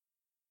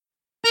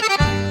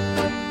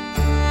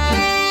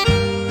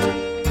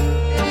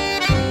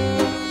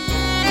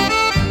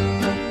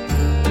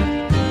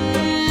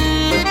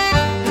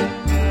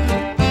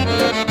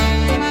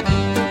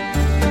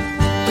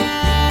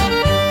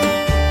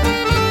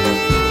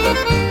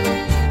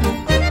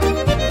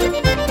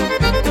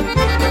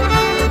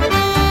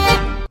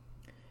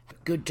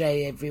Good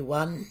day,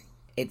 everyone.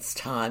 It's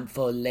time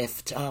for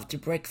Left After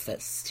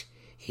Breakfast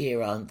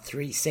here on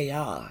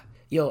 3CR,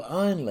 your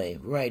only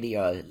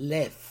radio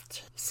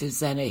left.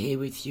 Susanna here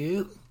with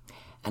you,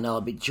 and I'll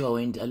be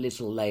joined a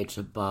little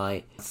later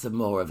by some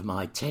more of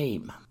my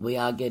team. We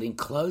are getting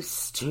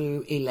close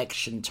to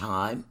election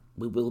time.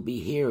 We will be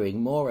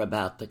hearing more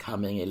about the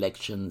coming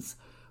elections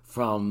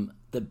from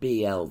the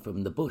BL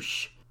from the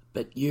bush.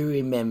 But you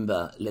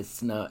remember,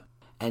 listener,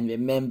 and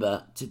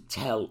remember to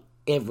tell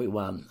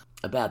everyone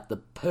about the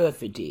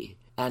perfidy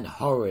and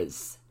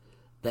horrors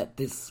that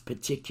this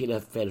particular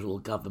federal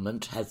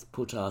government has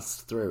put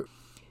us through.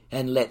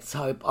 And let's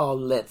hope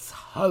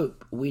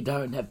we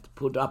don't have to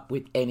put up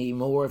with any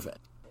more of it.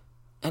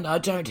 And I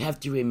don't have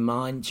to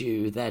remind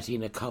you that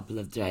in a couple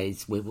of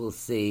days we will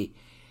see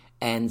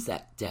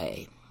Anzac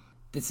Day.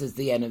 This is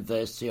the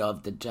anniversary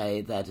of the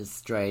day that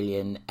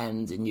Australian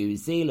and New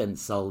Zealand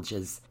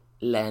soldiers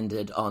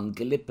landed on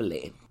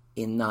Gallipoli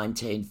in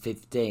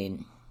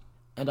 1915.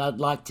 And I'd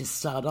like to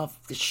start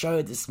off the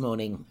show this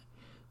morning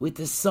with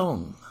a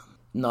song,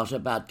 not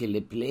about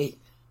Gallipoli,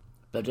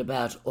 but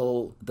about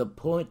all the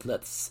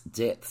pointless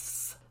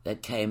deaths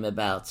that came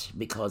about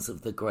because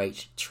of the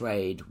Great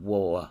Trade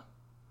War.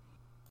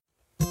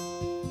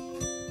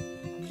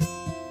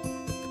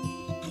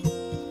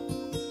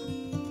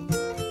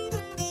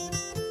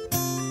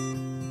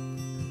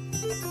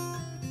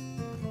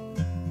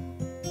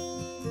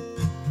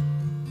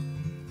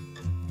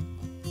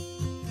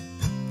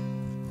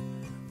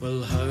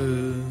 Well, how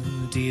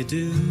do you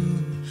do,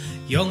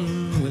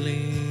 young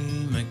Willie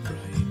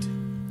McBride?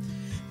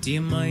 Do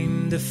you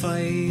mind if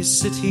I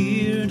sit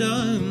here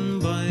down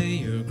by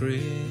your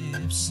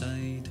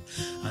graveside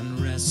and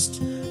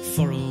rest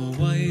for a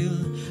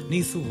while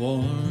 'neath the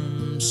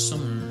warm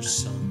summer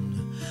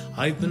sun?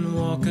 I've been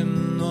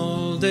walking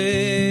all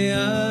day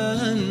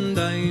and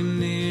I'm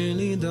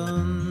nearly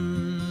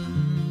done.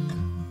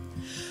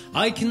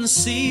 I can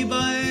see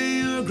by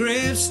your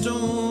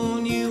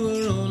gravestone you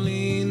were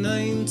only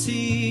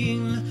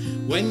 19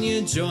 when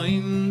you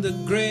joined the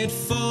Great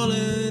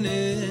Fallen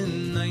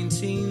in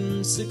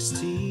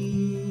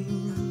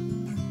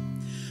 1916.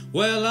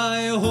 Well,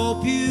 I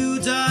hope you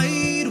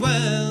died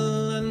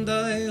well, and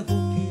I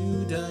hope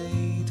you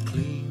died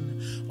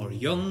clean. Or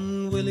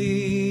young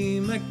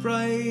Willie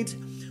McBride,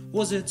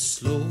 was it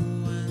slow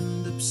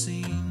and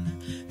obscene?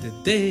 Did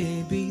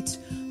they beat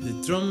the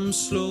drum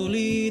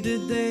slowly?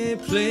 Did they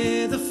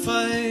play the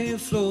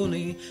fife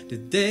slowly?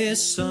 Did they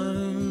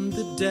sound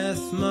the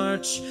death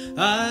march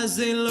as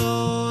they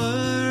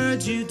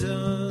lowered you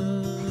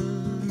down?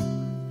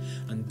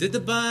 And did the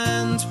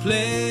band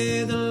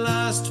play the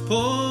last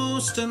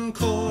post and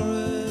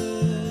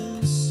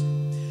chorus?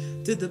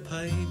 Did the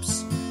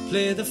pipes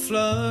play the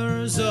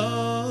flowers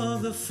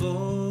of the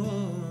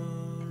forest?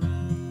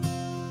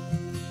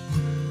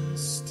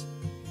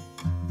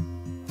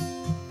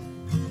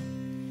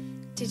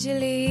 Did you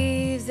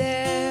leave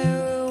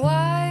there a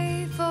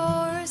wife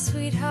or a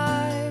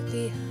sweetheart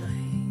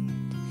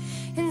behind?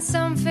 In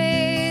some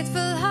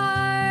faithful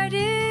heart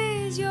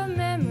is your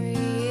memory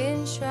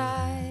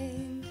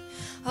enshrined.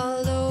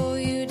 Although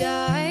you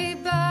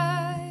died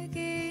back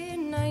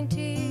in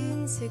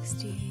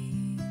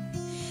 1916,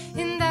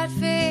 in that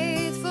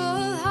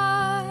faithful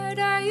heart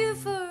are you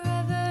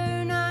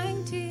forever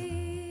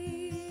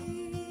 19?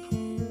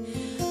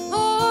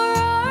 Or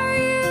are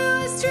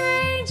you a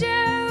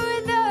stranger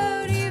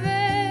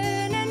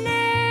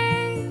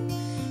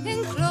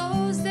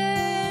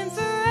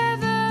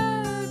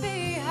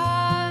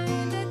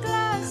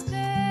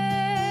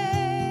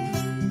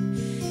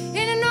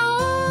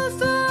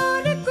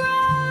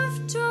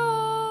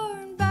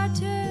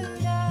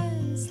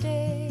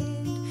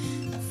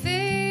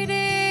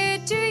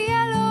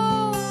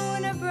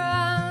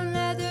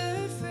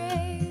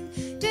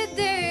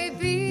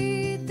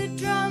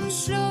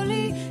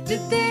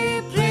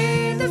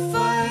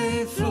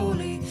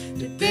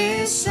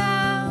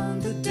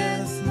sound the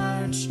death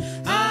march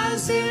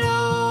as they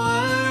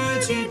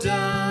lowered you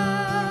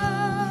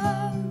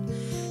down?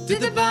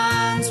 Did the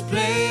bands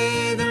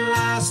play the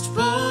last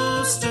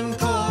post and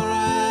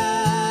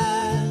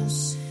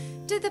chorus?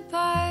 Did the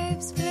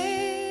pipes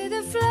play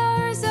the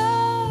flowers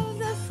of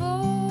the forest?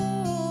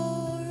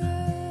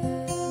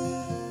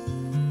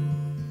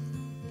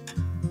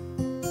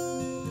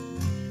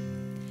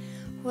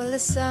 Well, the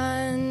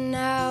sun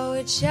now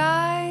it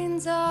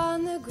shines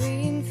on the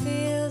green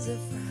fields of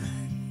France.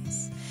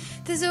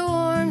 There's a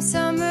warm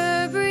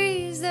summer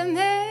breeze that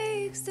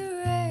makes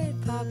the red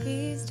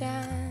poppies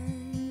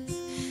dance.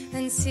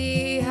 And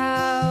see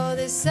how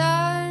the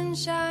sun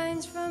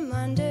shines from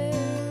under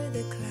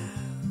the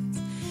clouds.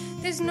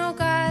 There's no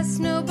gas,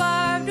 no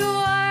barbed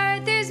wire,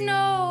 there's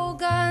no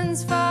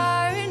guns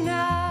firing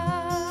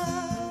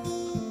now.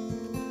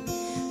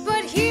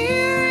 But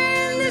here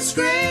in this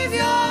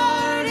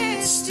graveyard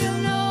it's still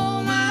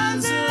no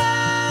man's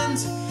land.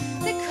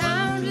 The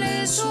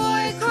countless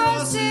white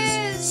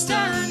crosses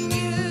stand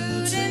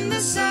mute in the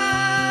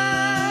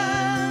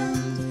sand.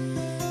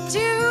 To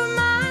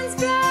man's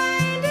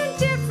blind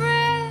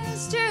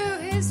indifference to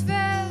his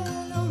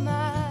fellow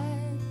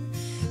man,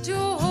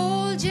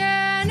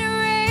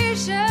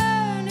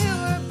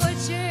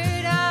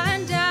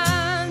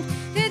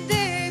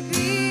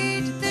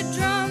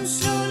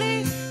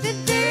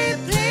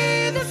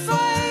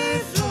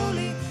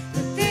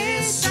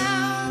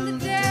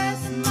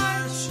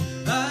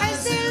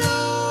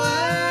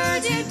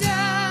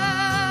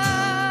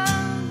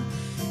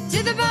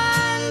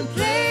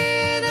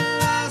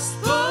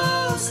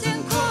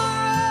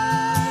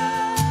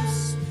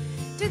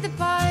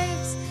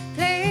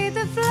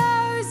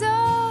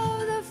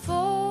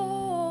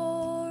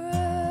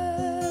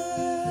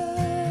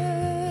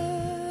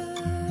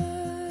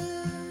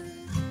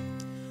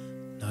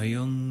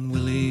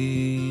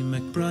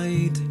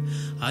 McBride,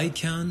 I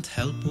can't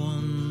help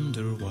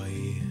wonder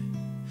why.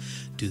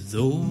 Do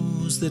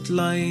those that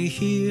lie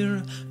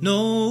here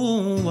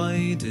know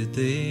why did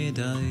they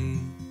die?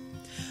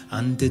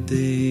 And did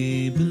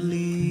they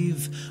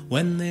believe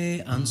when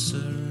they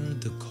answered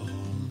the call?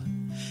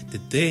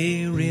 Did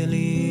they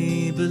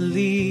really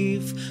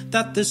believe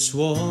that this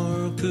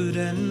war could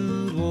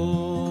end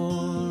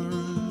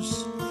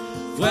wars?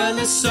 Well,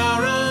 the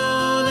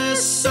sorrow, the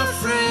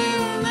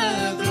suffering,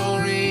 the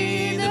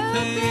glory, the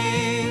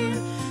pain,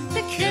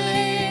 the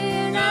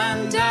killing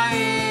and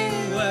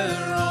dying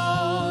were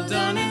all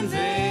done in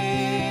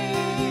vain.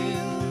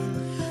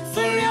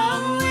 For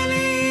young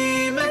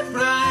Willie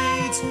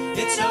McBride,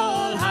 it's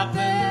all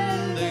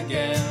happened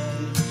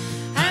again.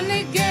 And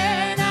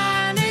again,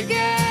 and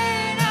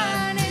again,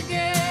 and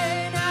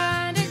again,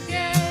 and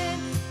again.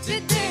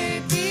 Did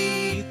they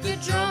beat the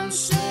drum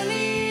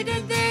slowly?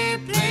 Did they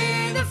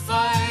play the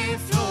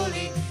fife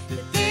slowly?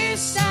 Did they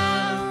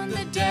sound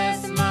the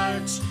death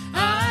march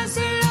as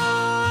they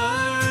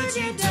lowered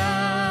you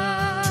down?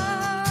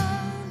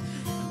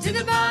 Did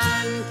the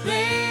band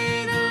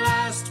play the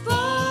last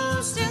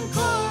post and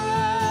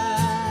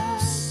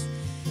chorus?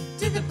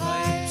 Did the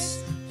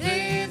pipes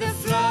play the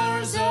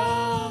flowers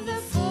of the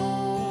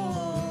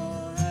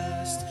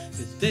forest?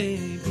 Did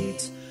they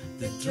beat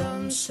the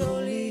drum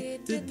slowly?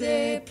 Did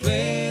they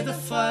play the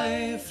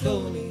fife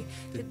slowly?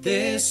 Did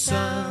they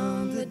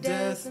sound the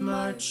death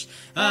march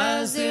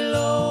as they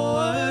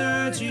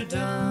lowered you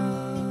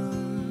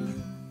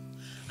down?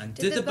 And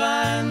did the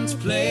band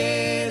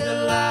play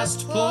the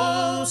last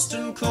post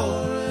and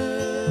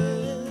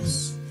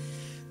chorus?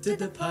 Did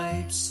the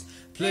pipes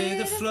play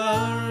the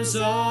flowers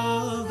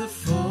of the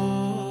forest?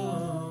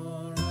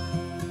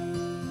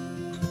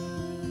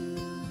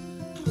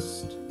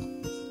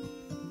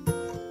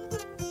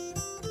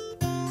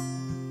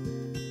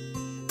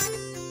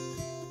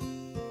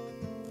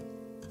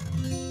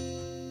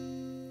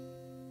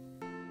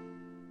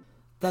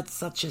 That's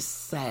such a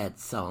sad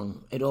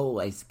song. It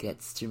always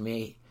gets to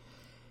me.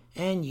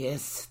 And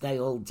yes, they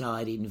all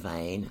died in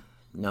vain.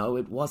 No,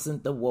 it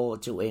wasn't the war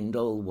to end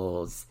all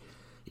wars.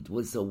 It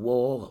was a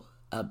war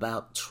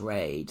about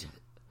trade,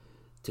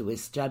 to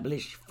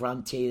establish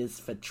frontiers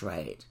for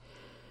trade.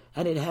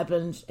 And it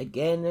happened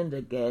again and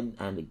again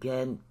and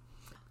again.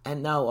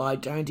 And no, I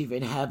don't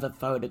even have a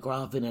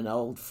photograph in an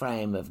old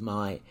frame of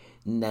my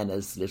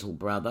Nana's little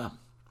brother.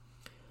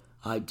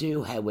 I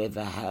do,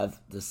 however,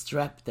 have the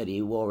strap that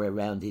he wore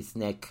around his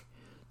neck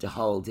to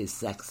hold his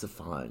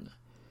saxophone.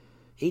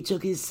 He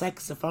took his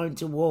saxophone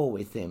to war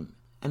with him.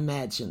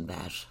 Imagine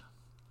that.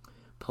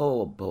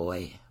 Poor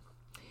boy.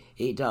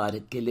 He died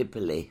at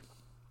Gallipoli,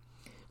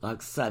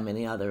 like so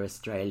many other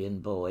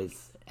Australian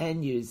boys, and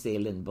New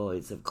Zealand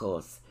boys, of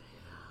course.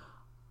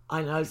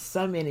 I know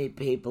so many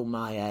people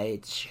my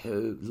age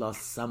who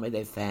lost some of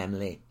their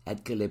family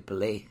at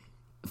Gallipoli.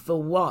 For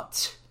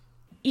what?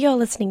 You're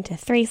listening to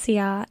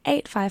 3CR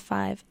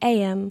 855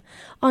 AM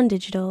on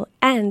digital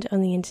and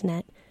on the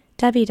internet,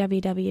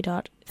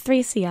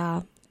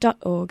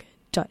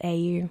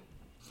 www.3cr.org.au.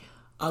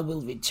 I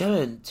will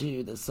return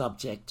to the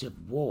subject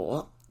of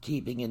war,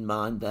 keeping in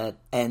mind that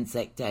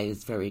Anzac Day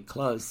is very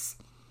close.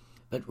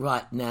 But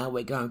right now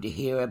we're going to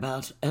hear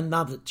about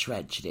another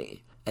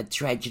tragedy, a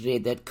tragedy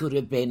that could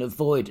have been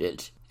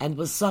avoided and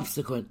was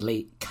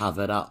subsequently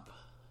covered up.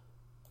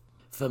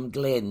 From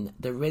Glenn,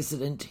 the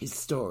resident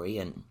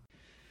historian.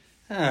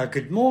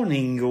 Good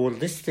morning, you're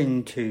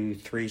listening to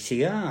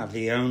 3CR,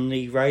 the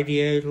only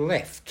radio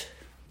left.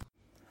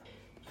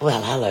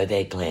 Well, hello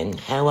there, Glenn.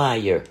 How are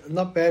you?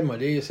 Not bad, my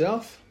dear.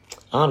 Yourself?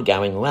 I'm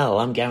going well.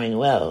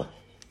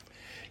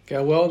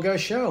 Go well, go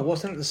show.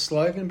 Wasn't it the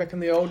slogan back in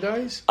the old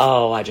days?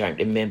 Oh, I don't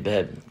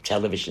remember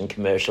television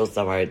commercials,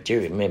 though I do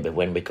remember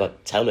when we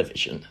got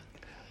television.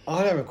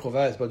 I don't recall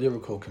those, but I do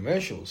recall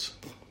commercials.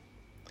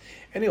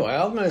 Anyway,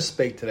 I'm going to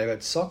speak today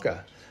about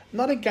soccer.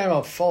 Not a game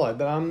I've followed,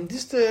 but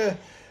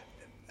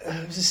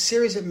it was a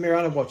series that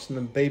Miranda watched on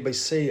the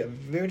BBC, a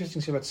very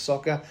interesting series about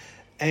soccer,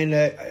 and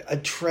a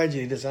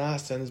tragedy,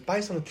 disaster, and it's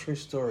based on a true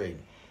story.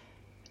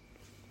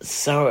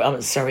 So,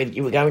 I'm sorry,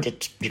 you're going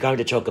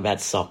to talk about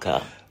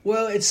soccer.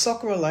 Well, it's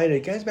soccer related.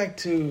 It goes back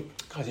to,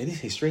 God, it is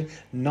history,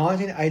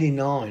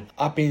 1989,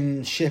 up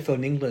in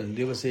Sheffield, England.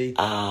 There was the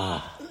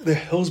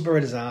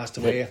Hillsborough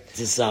disaster.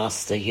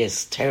 Disaster,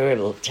 yes.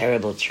 Terrible,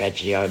 terrible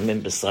tragedy. I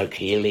remember so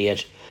clearly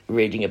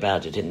reading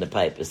about it in the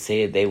papers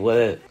here. There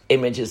were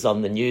images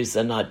on the news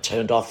and I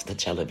turned off the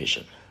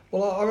television.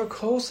 Well, I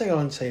recall seeing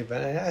on TV,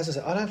 and as I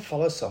said, I don't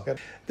follow soccer.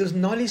 There was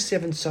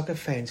 97 soccer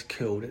fans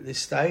killed at this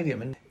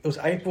stadium, and it was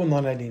April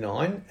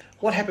 1989.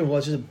 What happened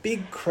was there was a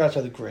big crowd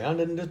on the ground,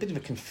 and there was a bit of a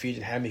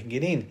confusion how we can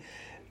get in.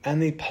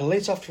 And the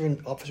police officer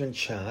in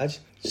charge,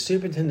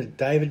 Superintendent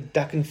David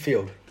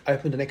Duckenfield,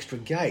 opened an extra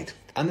gate,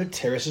 and the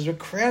terraces were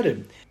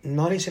crowded.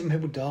 97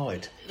 people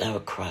died. They were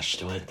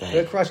crushed, weren't they?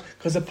 They were crushed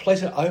because the police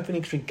had opened an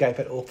extra gate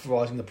without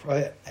authorising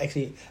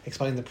actually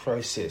explaining the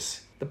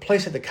process. The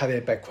police had to cover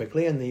their back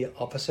quickly, and the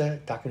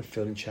officer,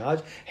 Duckenfield in charge,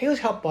 he was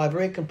helped by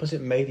very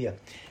complicit media.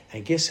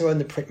 And guess who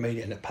owned the print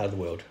media in that part of the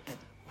world?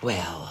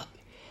 Well,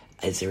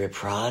 Is there a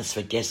prize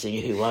for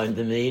guessing who owned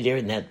the media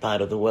in that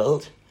part of the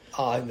world?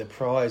 The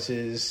prize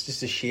is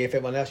just to share for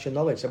everyone else your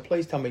knowledge. So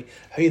please tell me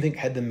who you think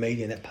had the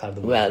media in that part of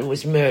the world. Well, it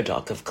was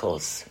Murdoch, of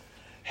course.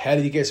 How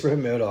did you guess Rupert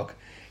Murdoch?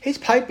 His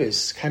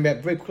papers came out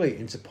very quickly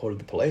in support of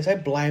the police. They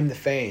blamed the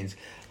fans.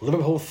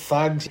 Liverpool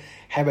thugs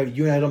had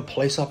urinated on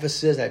police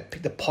officers. They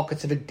picked the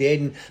pockets of the dead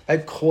and they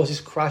caused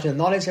this crash. And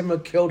 97 were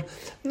killed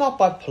not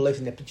by police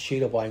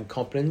ineptitude or by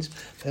incompetence.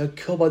 They were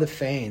killed by the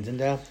fans.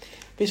 And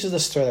this is the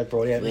story they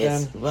brought out.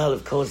 Yes, well,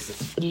 of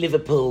course,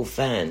 Liverpool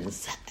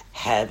fans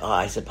have,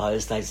 I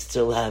suppose, they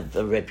still have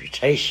a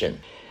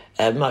reputation,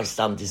 a most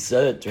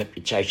undeserved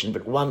reputation,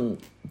 but one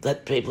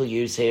that people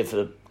use here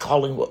for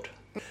Collingwood.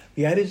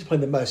 The 80s has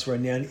been the most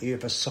renowned era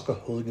for soccer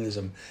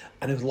hooliganism,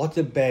 and there was lots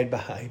of bad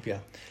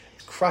behaviour.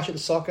 Crush at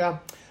soccer,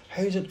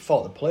 who's at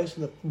fault? The police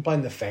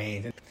blame the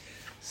fans.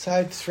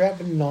 So throughout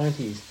the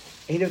 90s,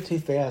 end of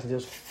 2000, there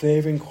was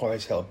further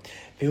inquiries held.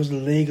 There was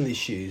legal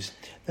issues.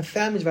 The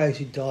families of those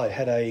who died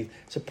had a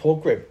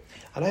support group,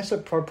 and they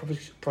sought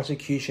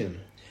prosecution.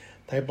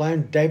 They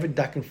blamed David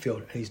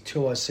Duckenfield and his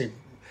 2IC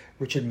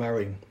Richard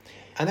Murray,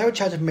 and they were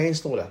charged with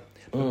manslaughter.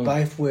 But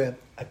both were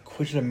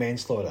acquitted of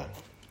manslaughter.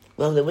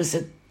 Well, there was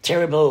a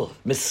terrible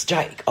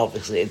mistake,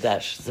 obviously,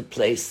 that the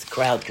police,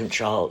 crowd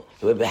control,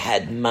 whoever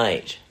had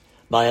made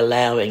by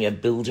allowing a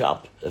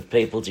build-up of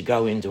people to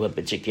go into a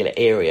particular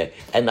area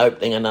and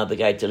opening another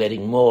gate to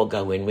letting more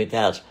go in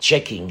without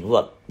checking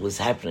what was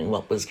happening,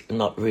 what was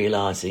not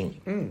realising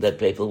that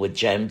people were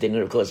jammed in.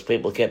 And, of course,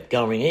 people kept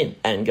going in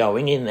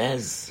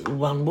as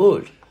one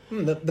would.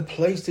 The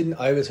police didn't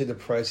oversee the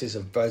process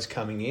of boats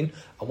coming in,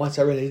 and once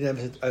they really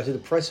didn't oversee the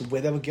process of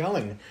where they were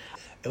going.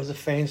 It was the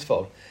fans'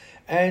 fault.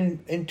 And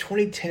in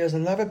 2010, there was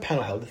another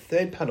panel held, the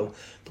third panel,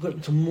 looked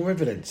into more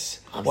evidence.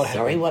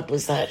 What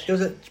was that? There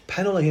was a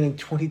panel again in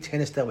 2010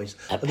 established.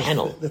 A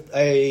panel?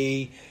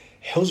 A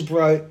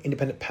Hillsborough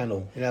independent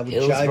panel, with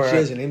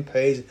judges and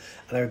MPs, and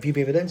they reviewed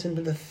evidence. And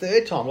the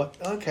third time,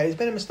 okay, there's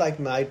been a mistake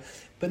made,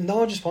 but no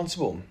one's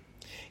responsible.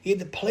 Yeah,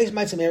 the police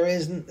made some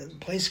errors, and the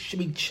police should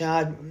be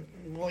charged.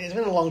 Well, it's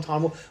been a long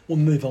time, we'll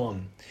move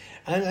on.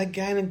 And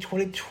again in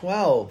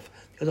 2012,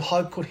 there was a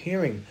High Court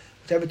hearing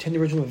which overturned the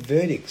original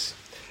verdicts.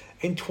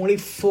 In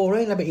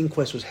 2014, another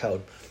inquest was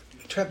held.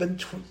 In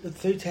the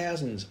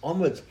 2000s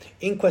onwards,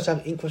 inquest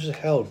after inquest was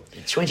held.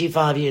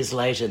 25 years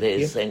later,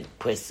 there's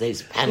inquests,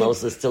 these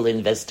panels are still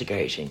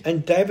investigating.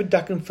 And David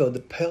Duckenfield, the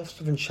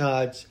person in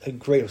charge,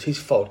 agreed it was his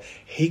fault.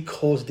 He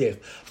caused death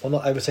while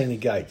not overseeing the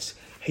gates.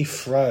 He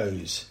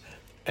froze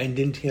and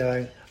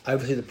didn't,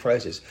 oversee the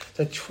process.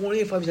 So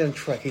 25 years down the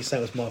track, he's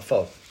saying it was my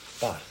fault.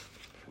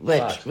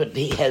 But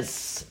he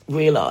has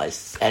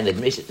realised and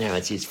admitted now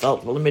it's his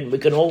fault. Well, I mean, we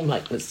can all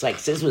make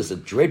mistakes. This was a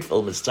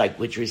dreadful mistake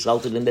which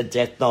resulted in the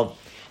death of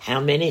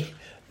how many?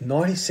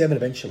 97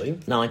 eventually.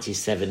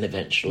 97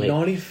 eventually.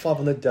 95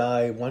 on the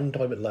day, one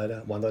died a bit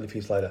later, one died a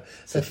few years later.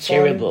 So it's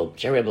terrible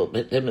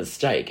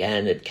mistake,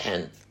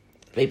 and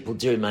people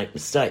do make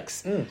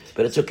mistakes.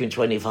 But it took him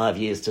 25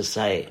 years to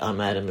say, I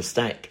made a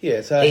mistake. Yeah,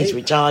 so he's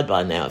retired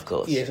by now, of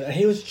course. Yes,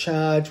 he was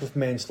charged with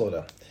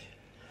manslaughter.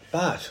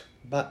 But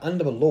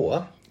under the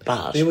law,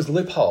 there was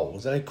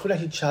loopholes, and they could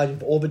actually charge him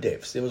for all the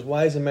deaths. There was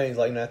ways and means,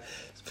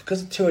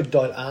 because the two had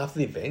died after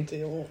the event,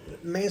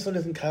 manslaughter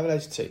doesn't cover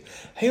those two.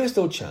 He was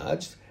still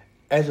charged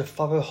as a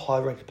fellow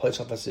high-ranking police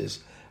officers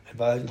and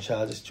those in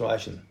charge of the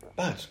situation.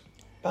 But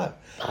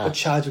the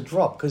charge would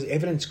drop because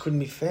evidence couldn't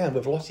be found.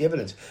 We've lost the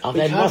evidence.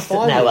 They've lost it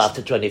now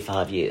after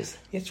 25 years.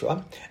 That's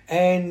right.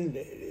 And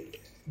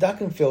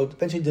Duckenfield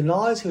eventually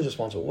denies he was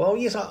responsible. Well,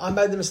 yes, I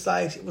made the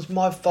mistakes. It was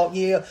my fault.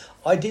 Yeah,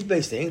 I did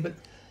these things, but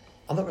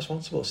I'm not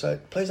responsible, so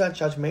please don't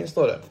judge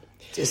manslaughter.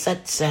 Does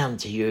that sound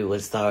to you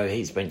as though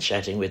he's been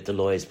chatting with the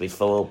lawyers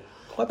before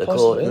the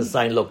court and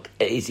saying, look,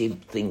 easy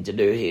thing to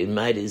do here,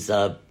 mate, is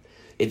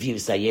if you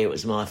say, yeah, it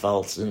was my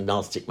fault, and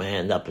I'll stick my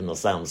hand up and I'll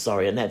say I'm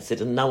sorry, and that's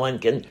it, and no one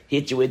can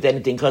hit you with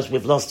anything because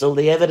we've lost all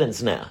the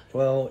evidence now.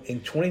 Well,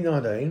 in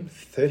 2019,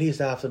 30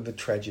 years after the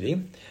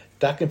tragedy,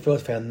 Duckenfield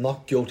was found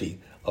not guilty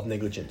of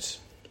negligence.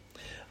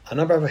 A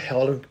number of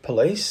held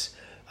police,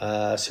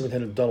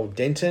 Superintendent Donald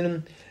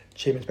Denton,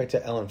 Chief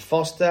Inspector Alan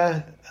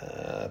Foster,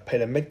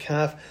 Peter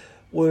Metcalf,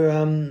 they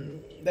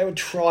were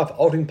tried for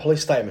altering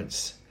police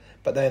statements,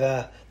 but they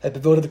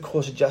perverted the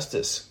course of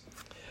justice.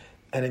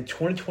 And in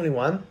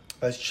 2021,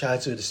 those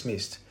charges were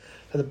dismissed.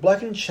 So the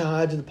bloke in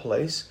charge of the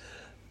police,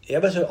 the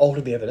others who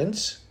altered the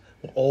evidence,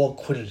 were all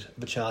acquitted of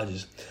the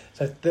charges.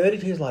 So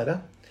 30 years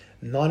later,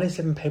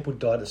 97 people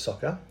died at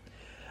soccer,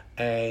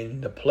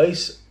 and the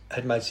police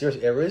had made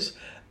serious errors,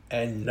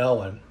 and no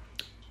one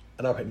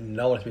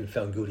has been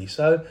found guilty.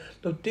 So,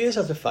 look, do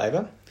yourselves a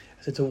favour.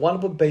 It's a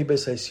wonderful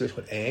BBC series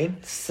called Anne.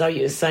 So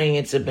you're saying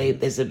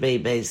there's a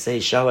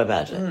BBC show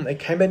about it? It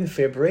came out in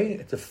February.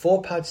 It's a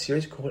 4-part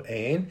series called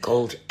Anne.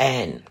 Called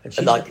Anne.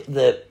 Like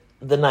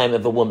the name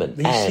of a woman,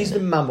 Anne. She's the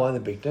mum of one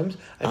of the victims,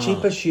 and she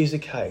pursues the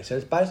case.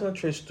 And it's based on a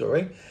true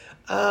story.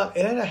 It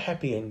ain't a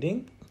happy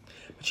ending,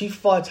 but she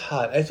fights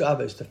hard, as do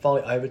others, to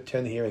finally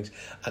overturn the hearings.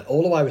 And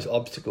all the way with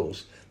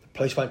obstacles, the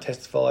police won't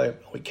testify.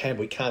 We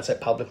can't say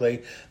it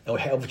publicly. No,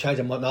 we've changed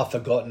our mind. No, I've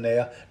forgotten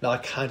now. No, I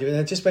can't do it. And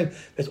it's just been,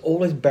 there's all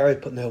these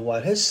barriers put in their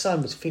way. Her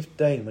son was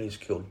 15 when he was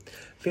killed.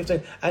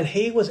 15. And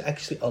he was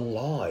actually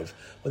alive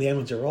when the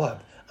ambulance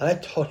arrived. And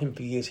they told him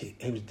for years he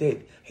was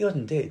dead. He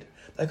wasn't dead.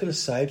 They could have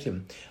saved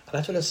him. And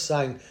that's what I was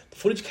saying. The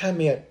footage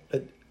came out,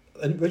 the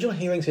original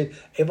hearing said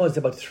everyone's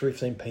dead by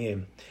 3:15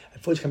 p.m.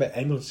 And footage came out,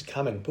 ambulance is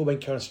coming. People being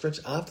carried on stretch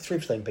after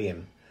 3:15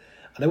 p.m.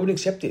 And they wouldn't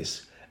accept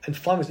this. And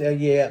 5 minutes later,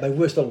 yeah, they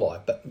were still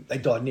alive, but they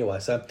died anyway.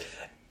 So,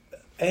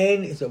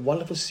 and it's a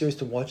wonderful series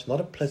to watch, not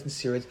a pleasant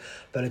series,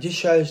 but it just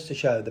shows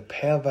the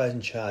power of those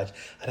in charge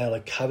and how they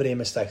cover their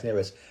mistakes and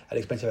errors at the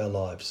expense of our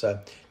lives. So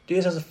do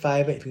yourselves a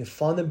favour, if you can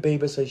find the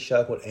BBC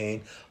show called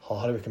Anne, I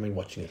highly recommend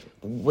watching it.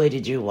 Where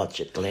did you watch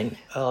it, Glenn?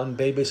 On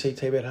BBC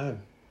TV at home.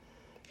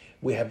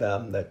 We have we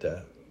have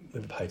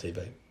pay TV.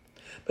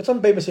 But it's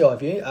on BBC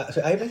iView.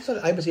 It's on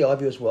ABC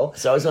iView as well.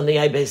 So it's on the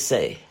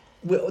ABC?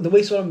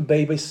 We saw it on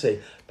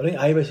BBC, but I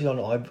think ABC on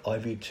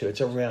iView too.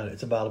 It's around,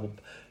 it's available.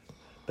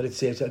 But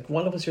it's a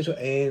wonderful series,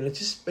 and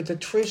it's a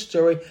true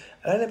story. It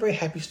ain't a very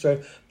happy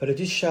story, but it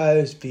just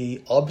shows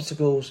the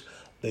obstacles,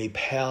 the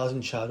powers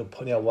in charge are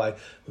putting our way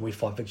when we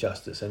fight for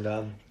justice.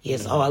 And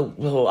yes,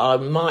 I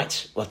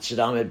might watch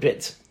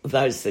it.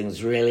 Those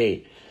things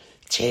really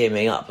tear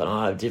me up, and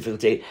I have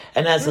difficulty.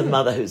 And as a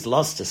mother who's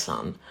lost a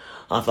son,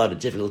 I find it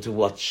difficult to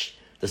watch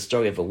the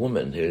story of a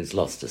woman who's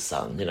lost a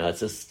son. You know, it's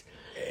just.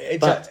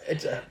 But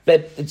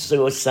it's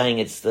always saying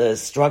it's the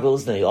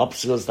struggles and the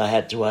obstacles they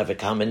had to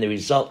overcome, and the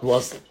result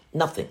was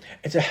nothing.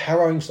 It's a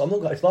harrowing. It's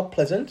not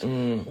pleasant.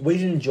 We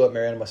didn't enjoy it,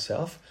 Marianne and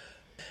myself.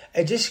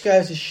 It just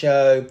goes to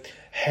show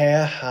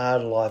how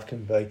hard life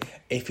can be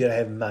if you don't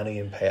have money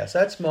and power. So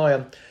that's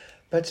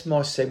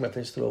my segment for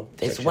this little.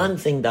 There's section. One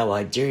thing though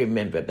I do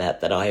remember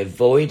about that. I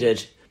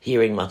avoided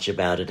hearing much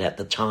about it at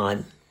the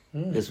time.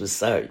 This was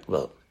so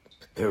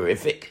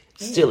horrific.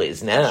 Still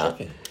is now.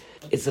 Shocking.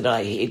 Is that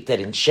I hear that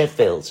in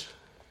Sheffield,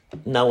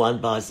 no one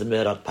buys the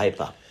Murdoch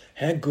paper.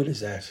 How good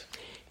is that?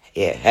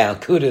 Yeah, how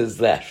good is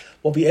that?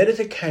 Well, the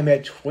editor came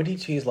out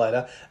 22 years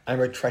later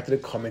and retracted a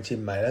comment he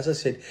made. As I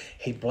said,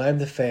 he blamed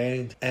the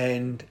fans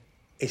and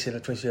he said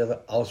at 22 years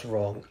later, I was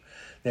wrong.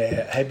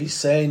 Now, have you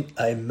seen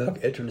a Murdoch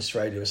editor in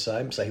Australia do the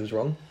same, say he was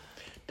wrong?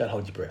 Don't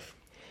hold your breath.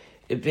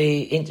 It'd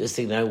be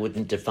interesting, though,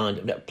 wouldn't to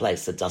find a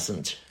place that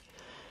doesn't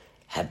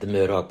have the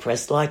Murdoch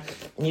press,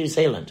 like New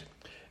Zealand.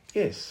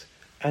 Yes.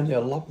 And they're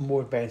a lot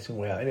more advanced than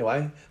we are.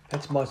 Anyway,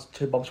 that's my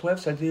 2 bobs worth.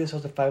 So do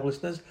yourselves a favour,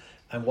 listeners,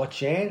 and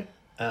watch Anne.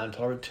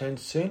 Until I return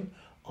soon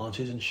on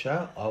Susan's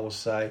show, I will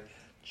say,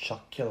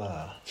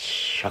 chocula.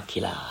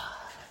 Chocula.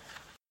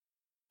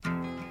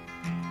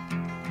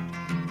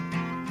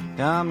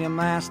 Come, you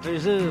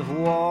masters of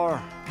war,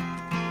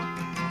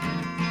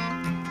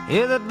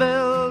 you that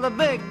build the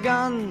big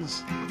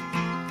guns,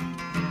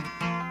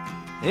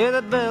 you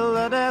that build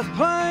the death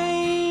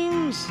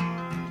planes,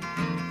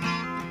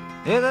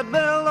 you that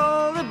build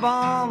all the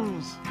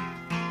bombs,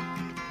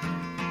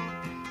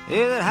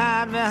 you that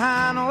hide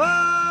behind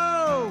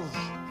walls,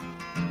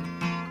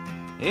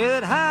 you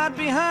that hide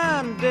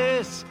behind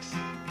discs.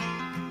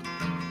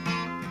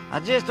 I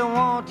just don't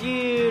want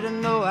you to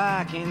know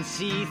I can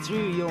see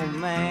through your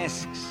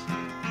masks.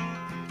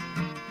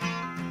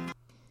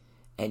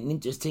 An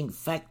interesting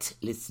fact,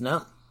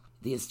 listener.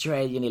 The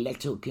Australian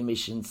Electoral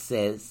Commission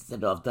says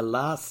that of the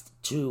last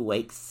 2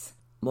 weeks,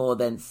 more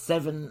than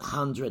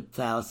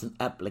 700,000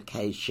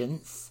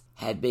 applications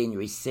have been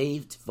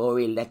received for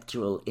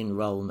electoral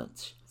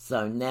enrolment.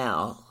 So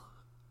now,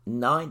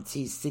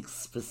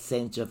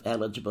 96% of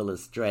eligible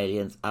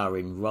Australians are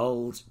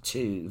enrolled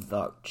to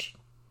vote.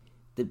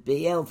 The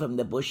BL from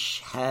the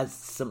bush has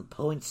some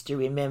points to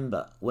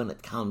remember when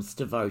it comes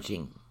to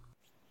voting.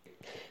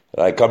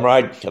 G'day,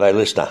 comrade. G'day,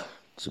 listener.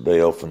 It's the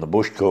BL from the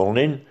bush calling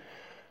in.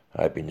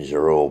 Hoping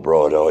you're all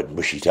bright-eyed and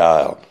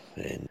bushy-tailed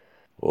and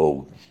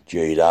all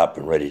G'd up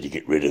and ready to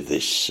get rid of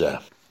this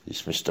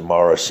Mr.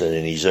 Morrison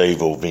and his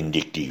evil,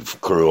 vindictive,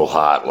 cruel,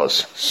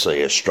 heartless,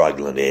 see a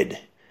struggling head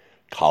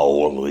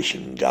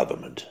coalition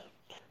government.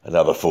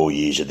 Another 4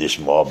 years of this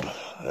mob,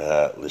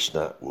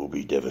 listener, will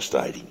be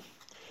devastating.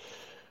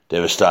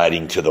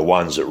 Devastating to the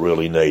ones that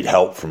really need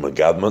help from a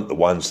government, the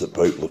ones that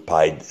people have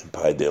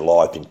paid their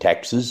life in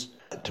taxes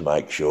to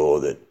make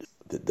sure that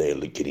they're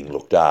getting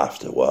looked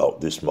after. Well,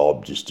 this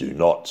mob just do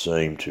not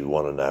seem to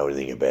want to know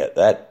anything about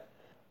that.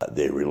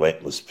 Their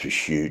relentless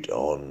pursuit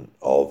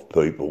of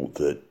people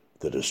that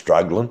are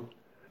struggling,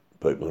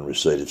 people in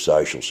receipt of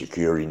social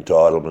security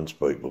entitlements,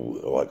 people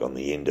like on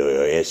the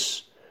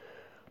NDIS,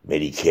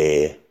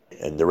 Medicare,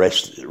 and the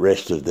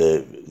rest of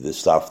the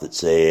stuff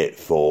that's there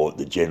for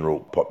the general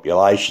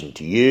population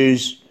to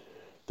use,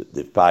 that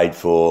they've paid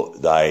for,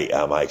 they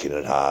are making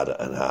it harder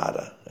and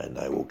harder, and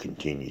they will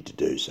continue to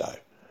do so.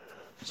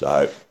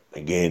 So,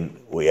 again,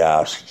 we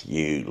ask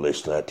you,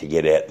 listener, to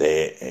get out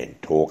there and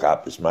talk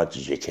up as much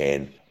as you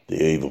can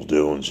the evil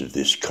doings of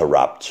this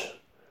corrupt,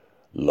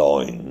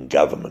 lying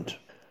government.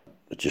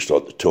 I'd just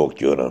like to talk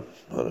to you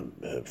on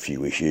a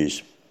few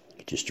issues,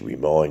 just to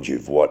remind you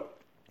of what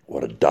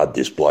a dud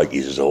this bloke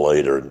is as a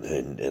leader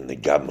and the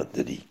government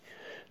that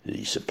that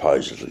he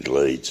supposedly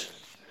leads.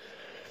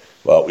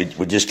 Well, we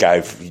just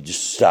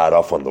start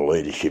off on the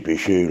leadership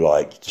issue,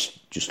 like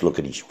just look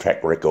at his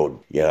track record,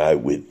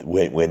 with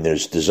when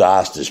there's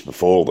disasters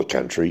befall the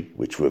country,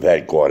 which we've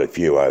had quite a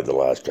few over the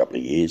last couple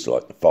of years,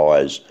 like the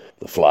fires,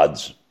 the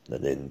floods,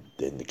 and then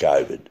the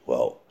COVID.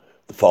 Well,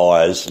 the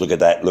fires, look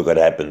at what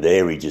happened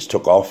there. He just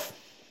took off,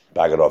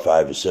 buggered off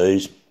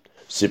overseas,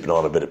 sipping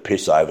on a bit of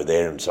piss over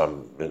there in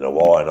the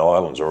Hawaiian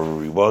Islands or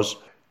wherever he was,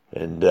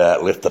 and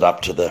left it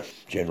up to the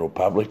general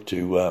public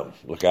to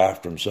look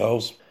after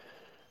themselves.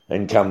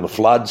 Then come the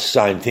floods,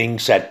 same thing,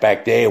 sat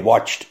back there,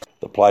 watched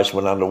the place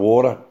went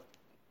underwater.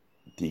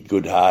 The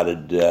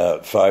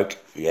good-hearted folk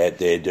out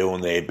there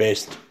doing their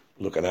best,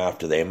 looking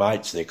after their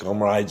mates, their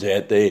comrades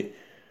out there,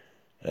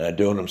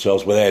 doing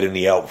themselves without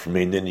any help from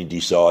him. Then he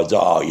decides,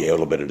 I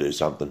better do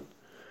something.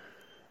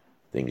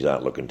 Things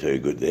aren't looking too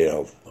good there.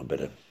 I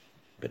better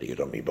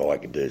get on my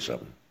bike and do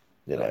something.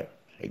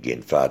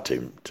 Again, far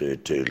too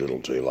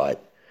little, too late.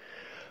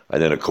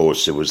 And then, of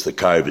course, there was the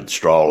COVID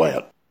stroll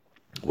out.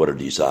 What a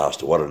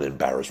disaster, what an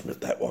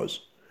embarrassment that was.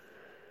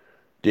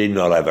 Did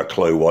not have a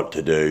clue what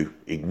to do,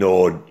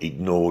 ignored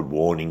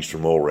warnings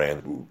from all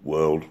around the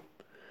world.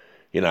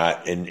 In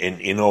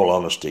all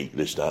honesty,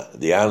 listener,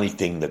 the only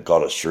thing that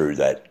got us through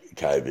that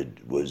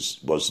COVID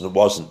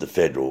wasn't the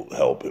federal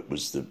help, it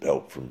was the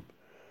help from,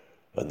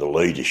 and the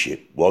leadership.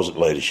 It wasn't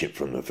leadership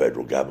from the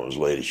federal government, it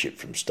was leadership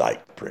from state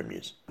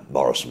premiers.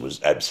 Morrison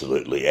was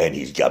absolutely, and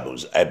his government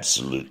was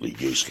absolutely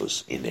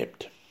useless,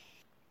 inept.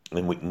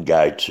 And we can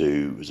go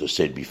to, as I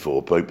said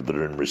before, people that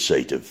are in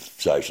receipt of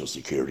social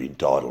security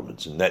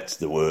entitlements. And that's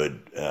the word,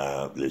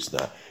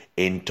 listener,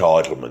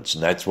 entitlements.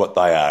 And that's what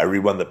they are.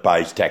 Everyone that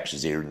pays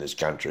taxes here in this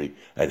country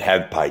and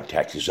have paid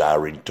taxes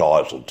are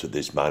entitled to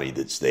this money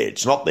that's there.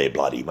 It's not their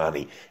bloody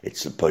money.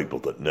 It's the people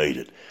that need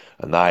it.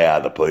 And they are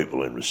the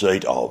people in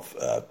receipt of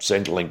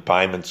Centrelink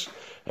payments,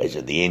 as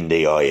in the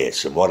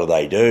NDIS. And what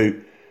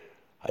do?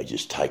 They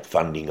just take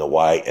funding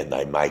away and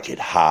they make it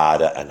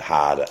harder and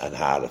harder and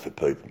harder for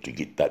people to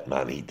get that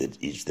money that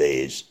is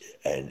theirs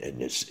and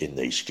it's in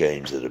these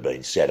schemes that have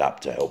been set up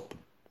to help them.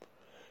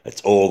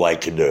 That's all they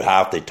can do.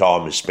 Half their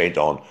time is spent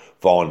on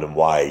finding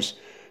ways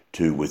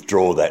to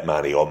withdraw that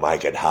money or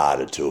make it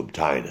harder to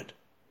obtain it.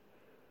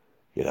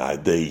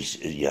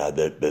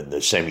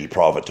 The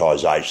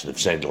semi-privatisation of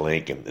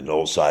Centrelink and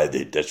also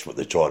that's what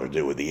they're trying to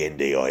do with the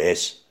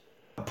NDIS.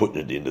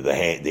 Putting it into the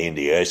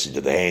NDIS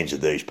into the hands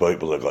of these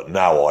people that've got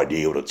no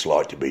idea what it's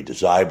like to be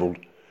disabled,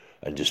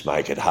 and just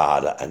make it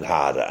harder and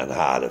harder and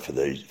harder for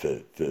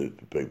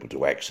people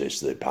to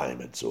access their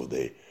payments or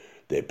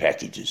their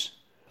packages.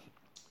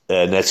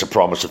 And that's a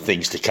promise of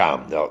things to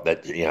come.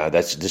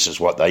 This is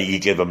what you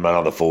give them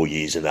another 4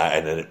 years and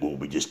then it will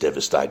be just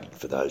devastating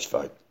for those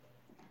folk.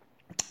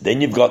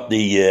 Then you've got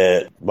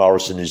the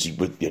Morrison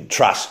with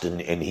trust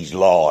and his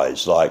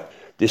lies, like.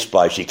 This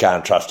place, you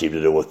can't trust him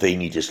to do a thing.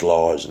 He just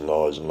lies and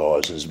lies and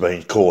lies, and has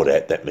been caught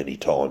out that many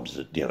times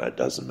that it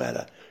doesn't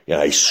matter.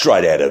 He's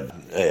straight out of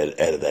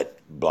that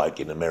bloke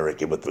in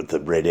America with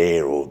the red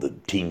hair or the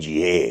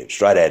tingy hair,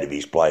 straight out of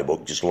his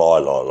playbook. Just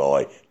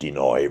lie,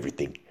 deny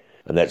everything,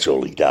 and that's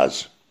all he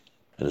does.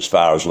 And as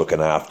far as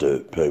looking after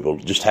people,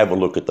 just have a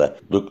look at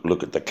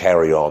the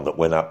carry-on that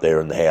went up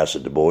there in the House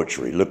of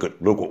Debauchery. Look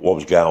at what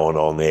was going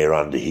on there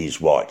under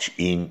his watch.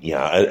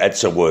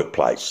 That's a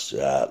workplace,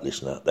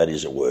 listener. That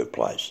is a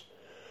workplace.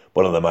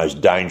 One of the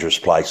most dangerous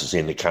places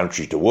in the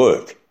country to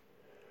work,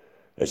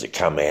 as it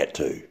come out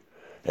to,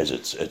 as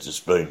it's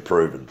been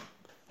proven.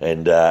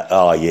 And,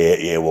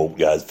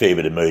 a fair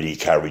bit of media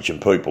coverage and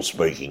people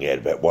speaking out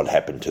about what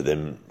happened to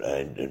them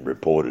and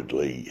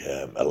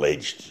reportedly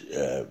alleged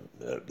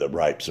the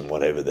rapes and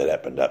whatever that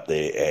happened up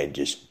there, and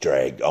just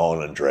dragged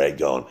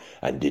on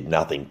and did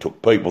nothing.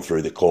 Took people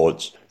through the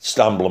courts,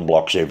 stumbling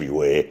blocks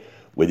everywhere,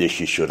 where this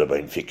should have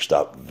been fixed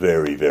up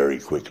very, very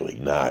quickly.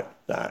 No,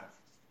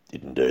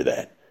 didn't do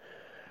that.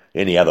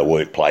 Any other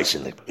workplace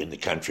in the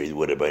country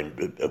would have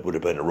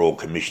been a Royal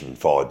Commission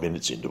 5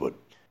 minutes into it.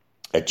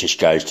 It just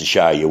goes to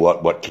show you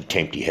what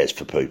contempt he has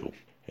for people.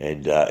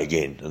 And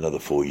again, another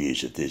 4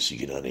 years of this, you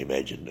can only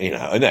imagine.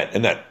 And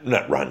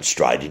that runs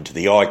straight into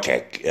the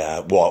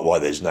ICAC. Why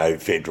there's no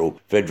federal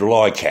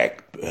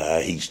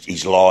ICAC?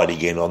 He's lied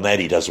again on that.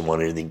 He doesn't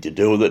want anything to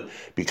do with it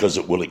because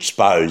it will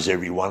expose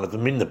every one of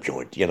them in the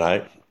joint.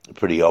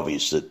 Pretty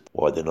obvious that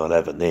why they're not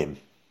having them.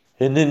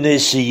 And then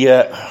there's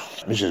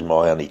this is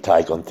my only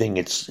take on thing.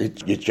 It's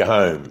your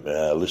home,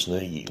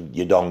 listener,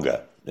 your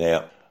donga.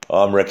 Now,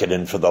 I'm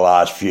reckoning for the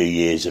last few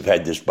years I've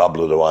had this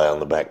bubbling away on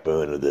the back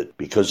burner that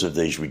because of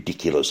these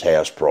ridiculous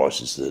house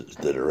prices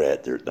that are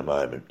out there at the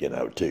moment, a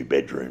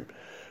 2-bedroom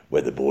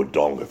weatherboard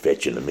donga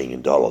fetching $1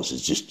 million,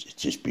 it's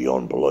just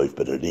beyond belief,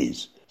 but it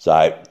is.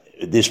 So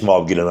this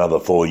might get another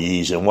 4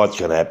 years, and what's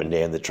going to happen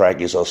down the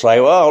track is I'll say,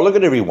 well, look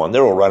at everyone,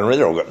 they're all running around,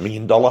 they've all got $1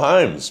 million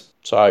homes.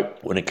 So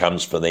when it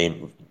comes for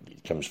them,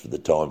 it comes for the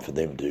time for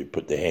them to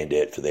put their hand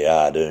out for their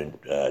hard-earned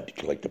to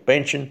collect a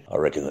pension, I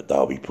reckon that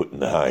they'll be putting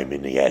the home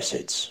in the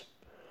assets,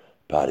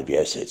 part of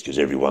your assets, because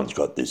everyone's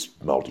got this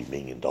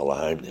multi-million-dollar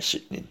home they're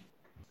sitting in.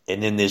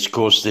 And then there's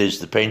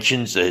the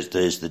pensions,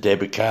 there's the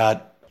debit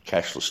card,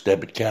 cashless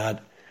debit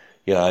card.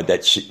 You know,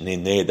 that's sitting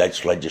in there,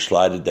 that's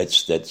legislated,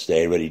 that's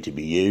there ready to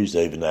be used,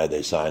 even though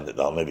they're saying that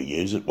they'll never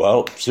use it.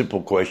 Well,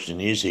 simple question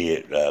is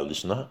here,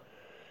 listener,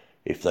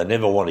 if they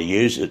never want to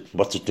use it,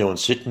 what's it doing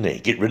sitting there?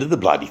 Get rid of the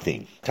bloody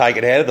thing. Take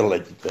it out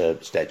of the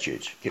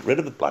statutes. Get rid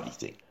of the bloody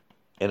thing.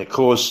 And, of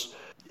course,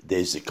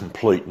 there's a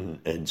complete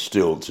and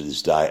still to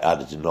this day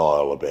utter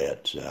denial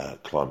about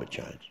climate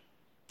change.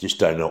 Just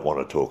do not want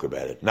to talk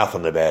about it.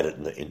 Nothing about it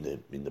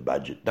in the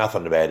budget.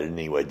 Nothing about it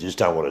anywhere. Just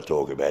don't want to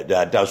talk about it.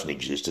 It doesn't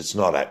exist. It's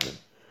not happening.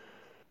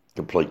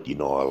 Complete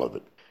denial of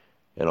it.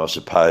 And I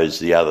suppose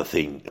the other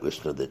thing,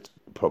 listener, that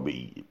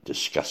probably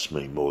disgusts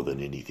me more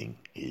than anything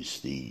is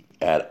the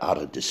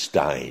utter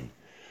disdain.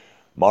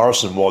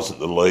 Morrison wasn't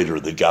the leader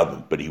of the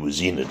government, but he was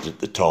in it at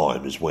the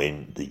time, as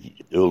when the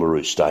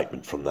Uluru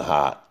Statement from the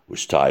Heart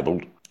was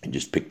tabled and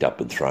just picked up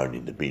and thrown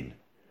in the bin.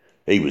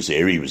 He was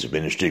there, he was a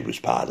minister, he was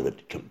part of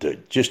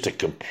it. Just to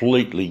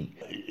completely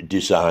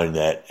disown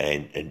that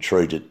and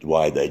treat it the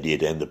way they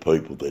did, and the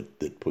people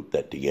that put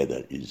that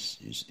together is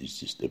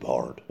just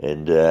abhorrent.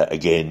 And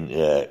again,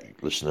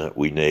 listener,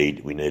 we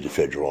need a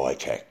federal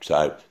ICAC.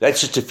 So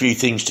that's just a few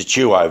things to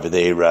chew over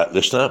there,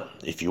 listener.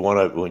 If you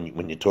want to,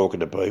 when you're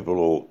talking to people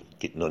or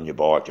getting on your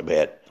bike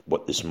about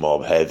what this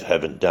mob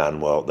haven't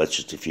done, well, that's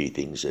just a few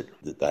things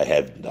that they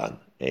haven't done.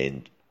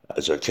 And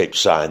as I keep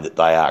saying, that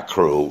they are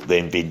cruel,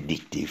 they're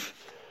vindictive,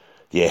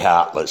 they're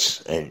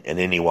heartless, and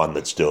anyone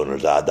that's doing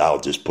it, they'll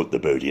just put the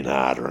boot in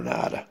harder and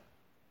harder.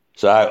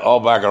 So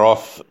I'll bugger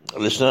off,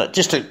 listener.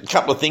 Just a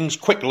couple of things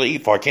quickly,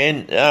 if I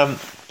can.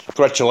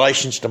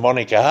 Congratulations to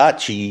Monica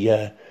Hart. She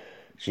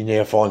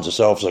now finds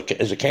herself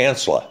as a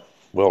counsellor.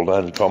 Well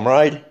done,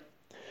 comrade.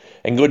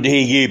 And good to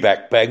hear you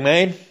back,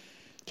 Bagman.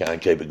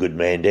 Can't keep a good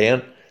man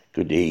down.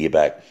 Good to hear you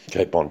back.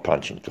 Keep on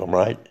punching,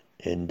 comrade.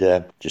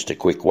 And just a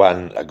quick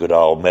one, a good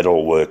old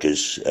metal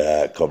workers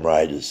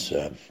comrade has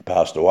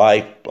passed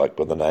away, bloke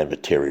by the name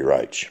of Terry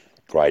Roach.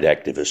 Great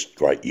activist,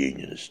 great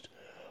unionist,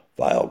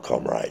 failed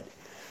comrade.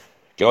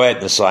 Go out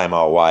in the same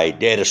old way,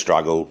 dare to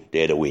struggle,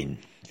 dare to win.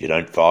 If you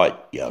don't fight,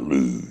 you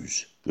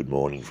lose. Good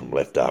morning from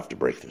Left After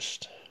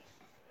Breakfast.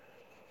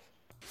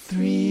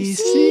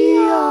 3CR.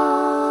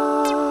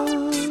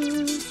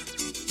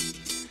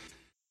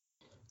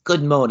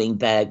 Good morning,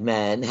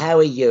 Bagman. How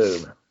are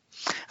you?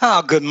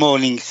 Oh, good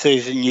morning,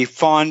 Susan. You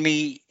find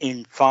me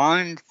in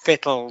fine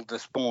fettle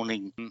this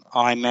morning.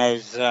 I'm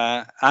as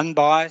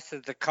unbiased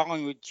as the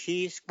Collingwood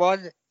cheer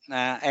squad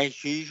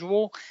as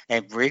usual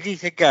and ready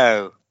to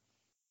go.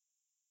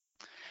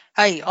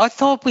 Hey, I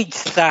thought we'd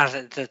start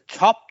at the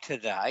top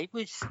today.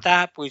 We'd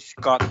start with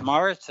Scott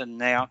Morrison.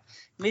 Now,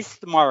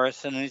 Mr.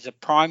 Morrison is the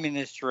Prime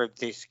Minister of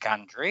this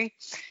country,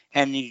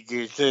 and he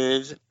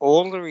deserves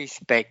all the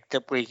respect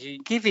that we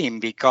can give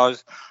him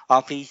because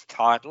of his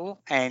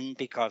title and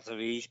because of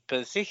his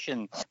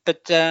position.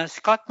 But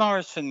Scott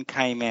Morrison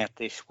came out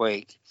this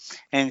week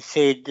and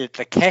said that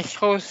the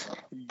cashless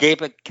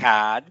debit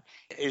card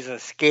is a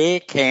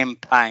scare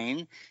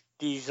campaign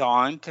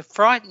designed to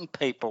frighten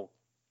people.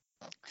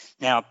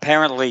 Now,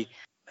 apparently,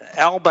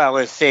 Albo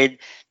has said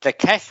the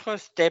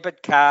cashless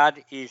debit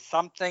card is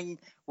something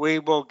we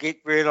will get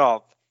rid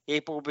of.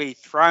 It will be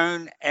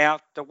thrown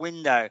out the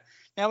window.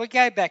 Now, we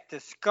go back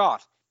to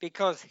Scott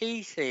because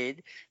he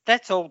said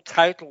that's all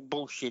total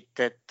bullshit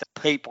that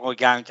people are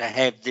going to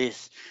have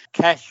this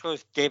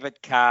cashless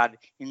debit card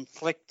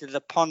inflicted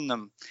upon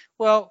them.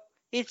 Well,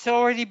 it's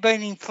already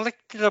been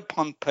inflicted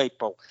upon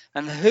people.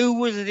 And who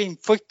was it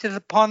inflicted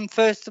upon,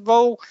 first of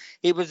all?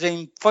 It was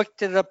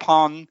inflicted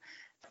upon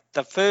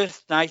the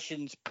First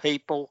Nations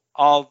people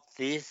of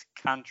this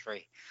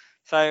country.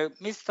 So,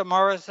 Mr.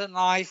 Morrison,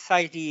 I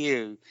say to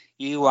you,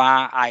 you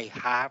are a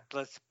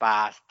heartless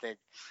bastard.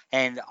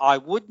 And I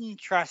wouldn't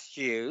trust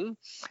you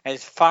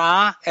as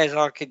far as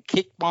I could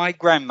kick my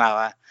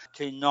grandmother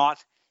to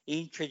not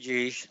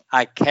introduce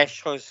a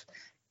cashless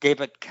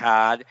debit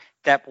card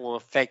that will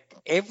affect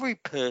every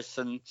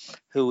person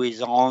who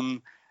is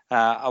on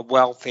a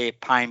welfare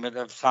payment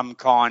of some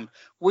kind,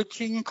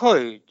 which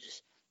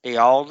includes the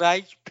old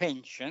age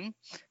pension,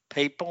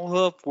 people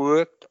who have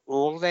worked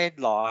all their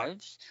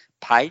lives,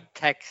 paid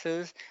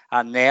taxes,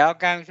 are now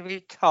going to be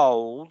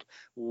told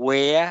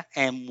where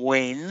and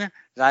when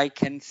they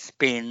can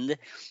spend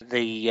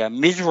the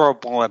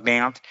miserable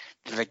amount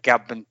that the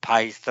government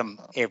pays them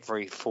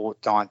every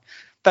fortnight.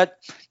 But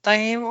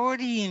they are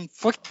already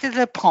inflicted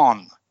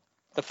upon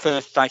the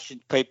First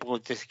Nations people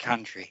of this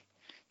country.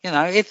 You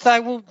know, if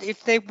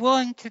they're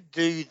willing to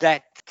do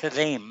that to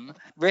them,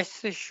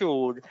 rest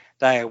assured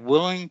they are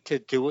willing to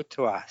do it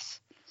to us.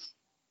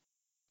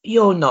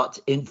 You're not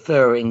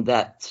inferring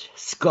that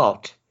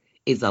Scott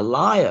is a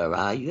liar,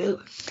 are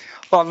you?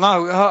 Well,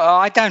 no,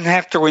 I don't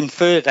have to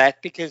infer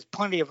that because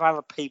plenty of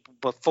other people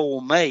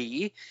before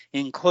me,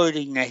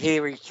 including the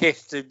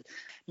hairy-chested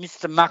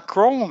Mr.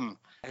 Macron,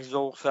 has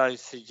also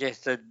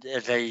suggested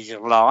that he's a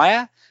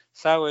liar.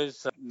 So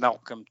has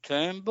Malcolm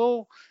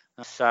Turnbull,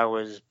 so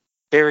has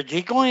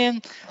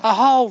Berejiklian, a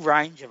whole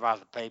range of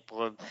other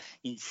people have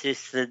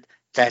insisted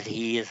that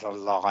he is a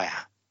liar.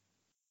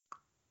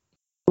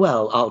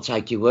 Well, I'll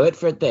take your word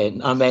for it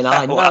then. I mean,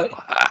 I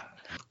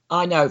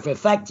know for a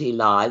fact he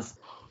lies.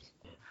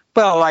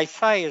 Well, they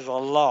say is a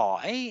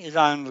lie is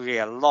only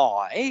a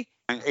lie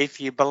if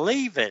you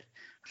believe it.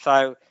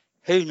 So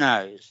who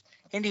knows?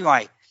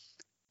 Anyway,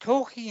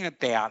 talking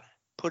about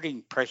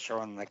putting pressure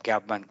on the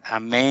government, a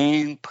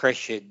man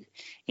pressured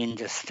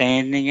into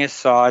standing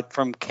aside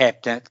from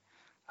cabinet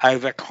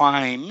over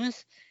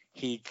claims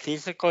he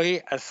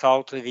physically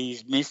assaulted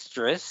his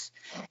mistress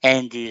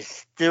and is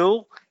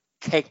still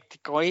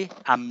technically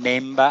a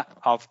member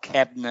of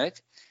cabinet,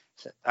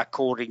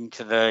 according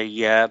to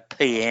the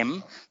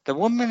PM. The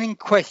woman in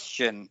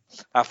question,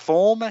 a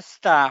former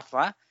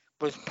staffer,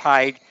 was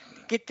paid,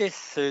 get this,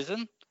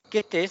 Susan,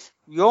 get this,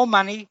 your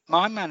money,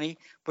 my money,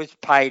 was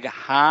paid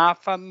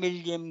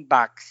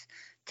 $500,000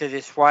 to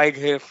dissuade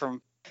her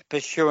from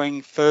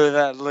pursuing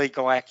further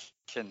legal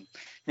action.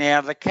 Now,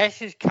 the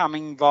cash is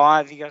coming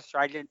via the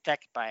Australian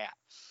taxpayer,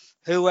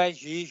 who,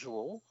 as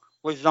usual,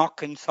 was not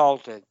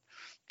consulted.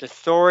 The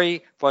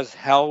story was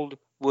held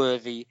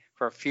worthy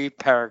for a few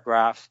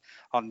paragraphs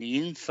on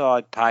the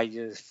inside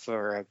pages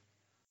for a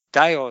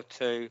day or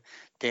two,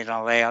 then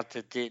allowed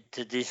to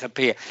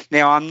disappear.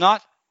 Now, I'm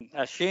not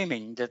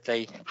assuming that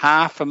the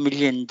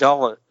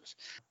 $500,000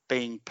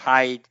 being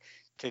paid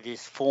to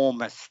this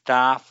former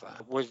staffer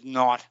was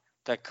not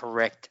the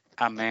correct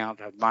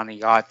amount of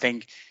money. I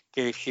think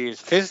that if she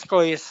is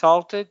physically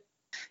assaulted,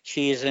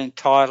 she is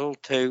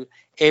entitled to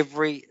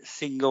every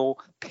single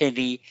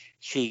penny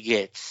she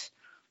gets.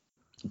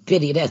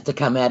 Pity it has to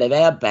come out of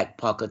our back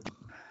pocket.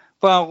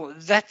 Well,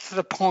 that's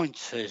the point,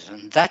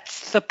 Susan.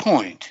 That's the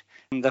point.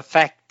 And the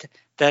fact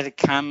that it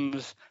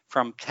comes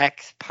from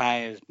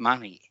taxpayers'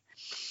 money.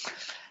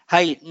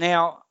 Hey,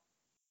 now...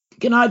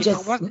 Can I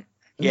just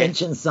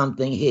mention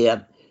something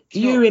here?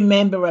 Do you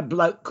remember a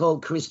bloke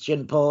called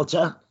Christian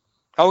Porter?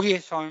 Oh,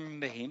 yes, I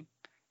remember him.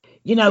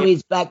 You know,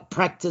 he's back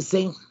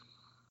practising.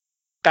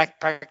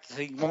 Back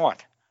practising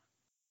what?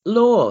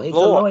 Law. He's a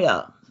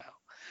lawyer.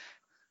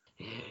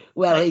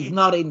 Well, he's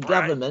not in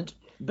government,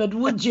 but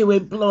would you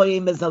employ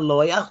him as a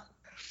lawyer?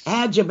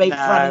 How'd you be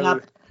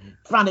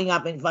fronting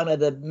up in front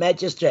of the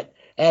magistrate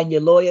and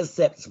your lawyer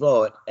steps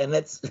forward, and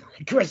it's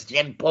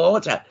Christian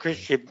Porter?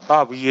 Christian,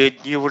 Bob,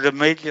 you would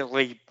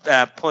immediately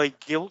plead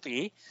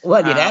guilty.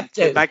 Well, you'd have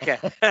to. To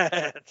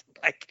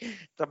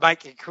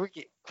make a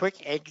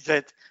quick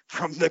exit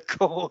from the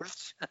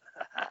course.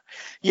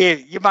 Yeah,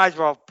 you might as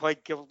well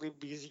plead guilty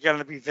because you're going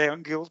to be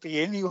found guilty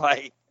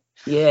anyway.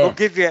 Yeah.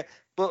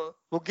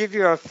 We'll give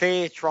you a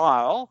fair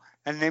trial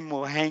and then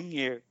we'll hang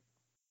you.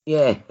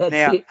 Yeah.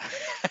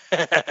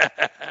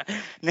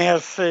 Now,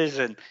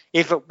 Susan,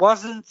 if it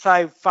wasn't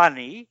so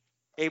funny,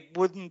 it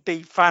wouldn't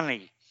be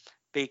funny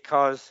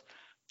because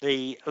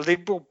the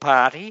Liberal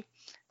Party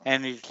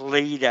and its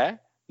leader,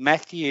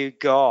 Matthew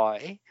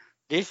Guy,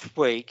 this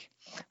week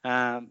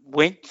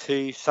went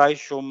to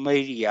social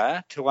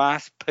media to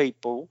ask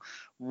people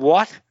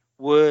what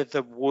were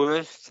the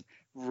worst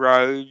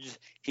roads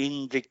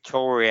in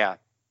Victoria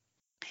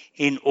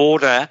in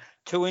order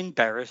to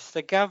embarrass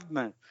the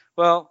government.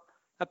 Well,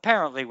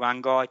 apparently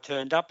one guy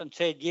turned up and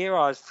said, yeah,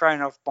 I was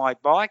thrown off my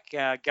bike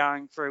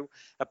going through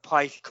a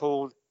place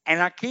called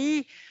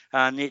Anarchy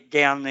down near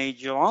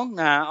Geelong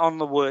on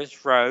the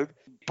worst road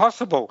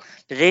possible.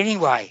 But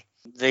anyway,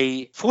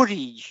 the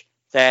footage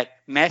that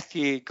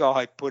Matthew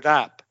Guy put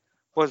up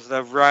was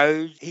the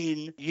road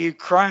in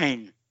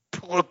Ukraine,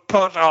 full of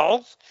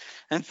potholes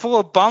and full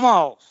of bomb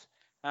holes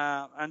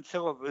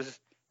until it was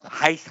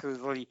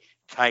hastily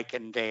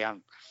taken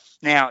down.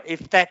 Now,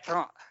 if that's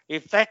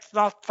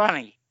not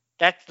funny,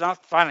 that's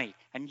not funny.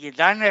 And you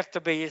don't have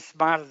to be as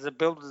smart as a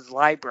builder's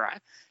labourer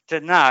to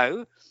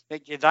know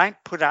that you don't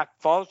put up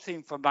false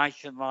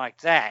information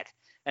like that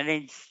and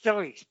then still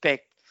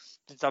expect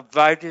that the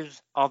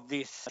voters of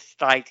this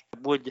state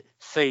would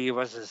see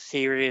you as a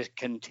serious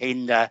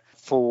contender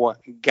for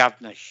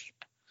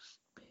governorship.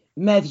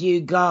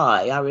 Matthew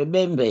Guy, I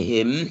remember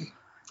him.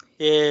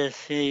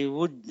 Yes, he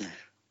would.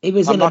 He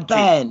was in a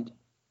band.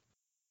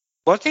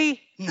 Was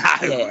he? No.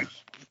 Yeah.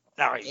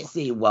 No, yes,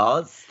 he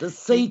was. The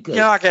Seekers.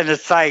 You're not going to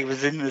say he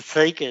was in the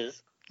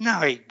Seekers. No,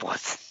 he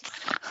wasn't.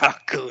 Oh,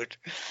 good.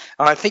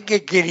 I think you're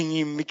getting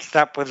him mixed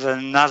up with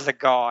another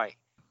guy.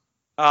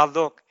 Oh,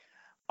 look,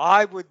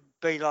 I would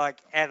be like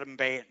Adam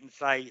Bant and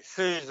say,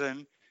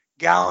 Susan,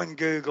 go and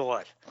Google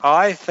it.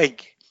 I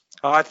think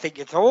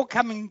it's all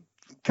come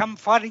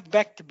fighting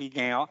back to me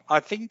now.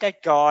 I think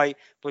that guy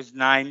was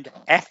named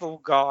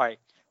Athol Guy.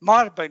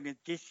 Might have been a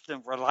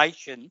distant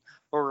relation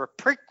or a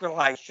prick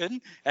relation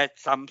at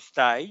some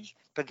stage,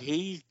 but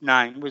his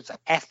name was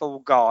Athol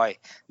Guy,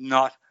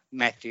 not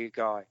Matthew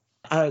Guy.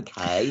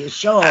 Okay,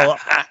 sure.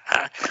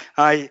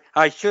 I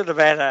should have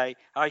had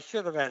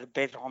a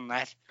bet on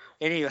that.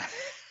 Anyway,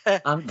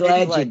 I'm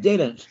glad you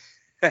didn't.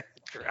 Do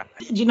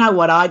you know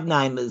what I'd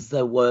name as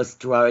the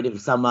worst road if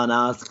someone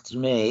asked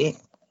me?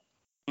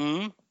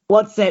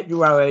 What's that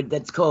road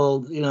that's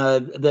called,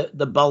 the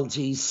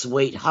Bolte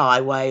Sweet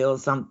Highway or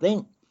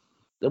something?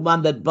 The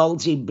one that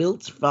Bolte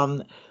built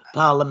from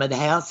Parliament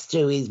House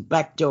to his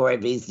back door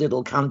of his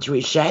little country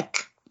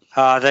shack.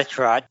 Oh, that's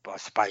right. I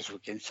suppose we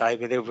can say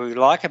whatever we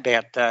like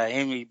about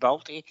Henry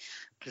Bolte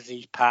because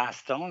he's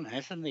passed on,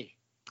 hasn't he?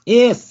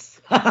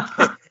 Yes.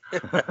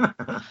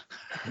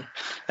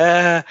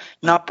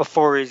 Not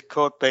before he's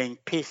caught being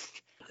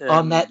pissed.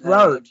 On that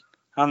road.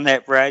 On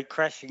that road,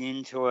 crashing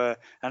into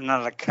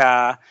another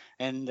car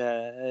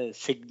and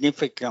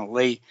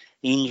significantly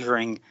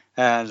injuring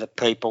the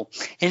people.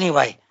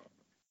 Anyway,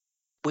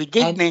 we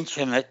did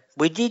mention it.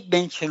 We did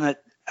mention it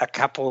a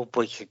couple of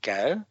weeks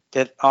ago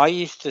that I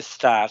used to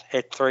start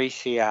at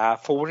 3CR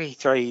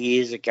 43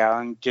 years ago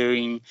and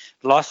doing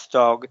lost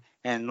dog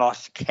and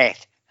lost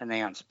cat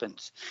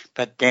announcements.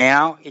 But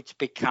now it's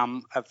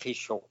become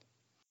official.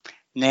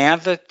 Now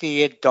that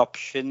the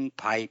adoption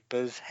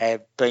papers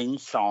have been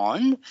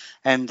signed,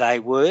 and they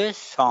were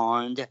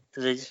signed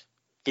this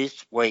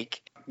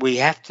week, we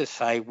have to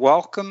say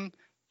welcome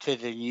to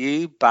the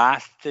new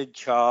bastard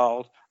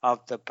child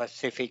of the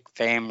Pacific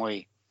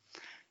family,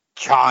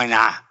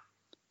 China.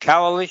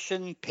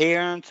 Coalition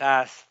parents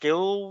are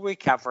still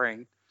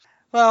recovering.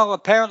 Well,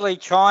 apparently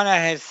China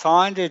has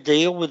signed a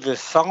deal with the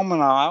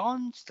Solomon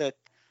Islands that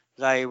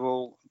they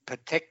will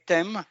protect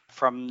them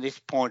from this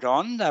point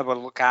on. They will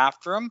look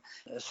after them.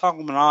 The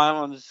Solomon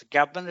Islands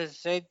government has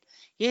said,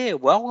 yeah,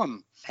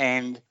 welcome.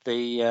 And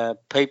the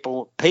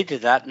people, Peter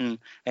Dutton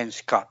and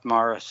Scott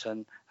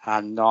Morrison,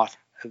 are not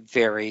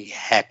very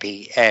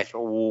happy at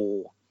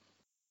all.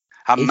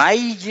 A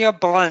major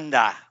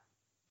blunder.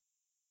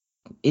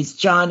 Is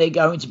China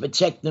going to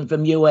protect them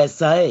from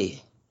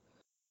USA?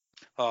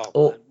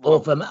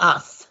 Or from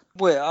us?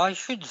 Well, I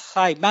should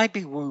say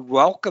maybe we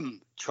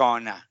welcome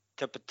China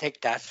to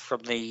protect us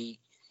from the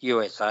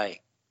USA.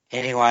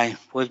 Anyway,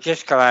 we've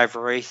just got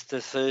over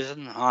Easter,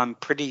 Susan. I'm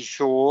pretty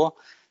sure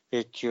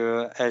that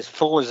you're as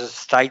full as a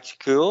state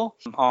school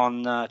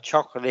on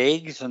chocolate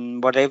eggs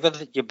and whatever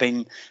that you've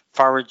been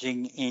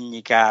foraging in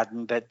your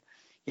garden. But,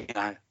 you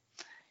know,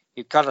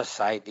 you've got to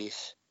say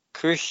this.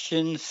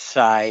 Christians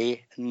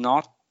say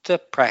not to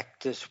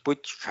practice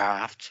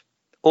witchcraft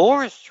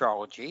or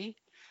astrology,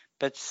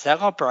 but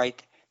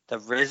celebrate the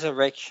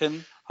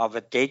resurrection of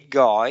a dead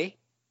guy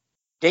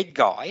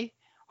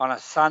on a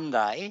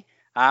Sunday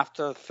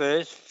after the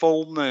first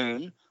full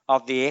moon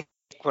of the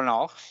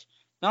equinox.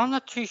 Now, I'm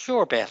not too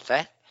sure about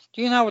that.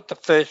 Do you know what the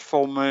first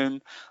full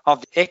moon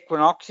of the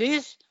equinox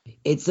is?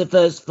 It's the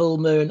first full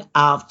moon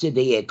after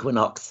the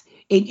equinox.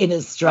 In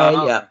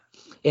Australia,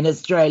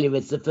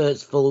 it's the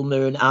first full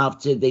moon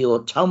after the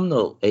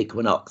autumnal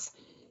equinox.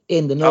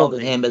 In the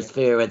northern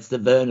hemisphere, it's the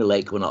vernal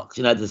equinox,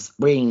 the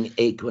spring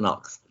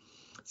equinox.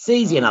 It's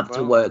easy enough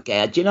to work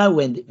out. Do you know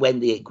when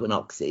the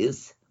equinox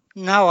is?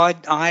 No,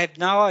 I have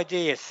no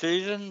idea,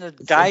 Susan. The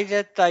day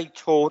that they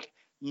taught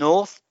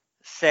north,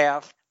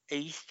 south,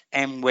 east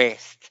and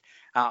west.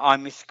 I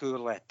missed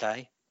school that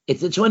day.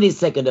 It's the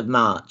 22nd of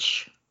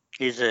March.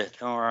 Is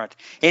it? All right.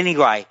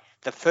 Anyway,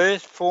 the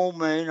first full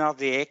moon of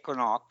the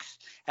equinox,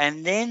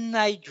 and then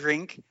they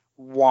drink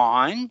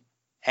wine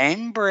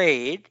and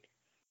bread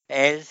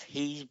as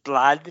his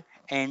blood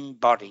and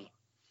body.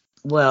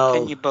 Well,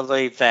 can you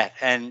believe that?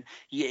 And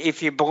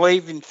if you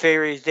believe in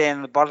fairies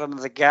down the bottom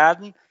of the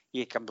garden,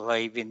 you can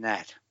believe in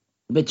that.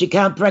 But you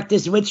can't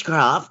practice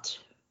witchcraft.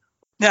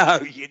 No,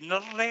 you're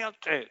not allowed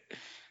to.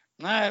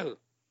 No.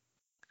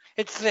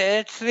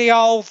 It's the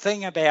old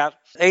thing about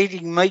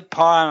eating meat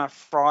pie on a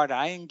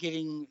Friday and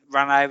getting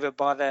run over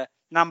by the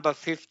number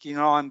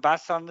 59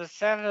 bus on the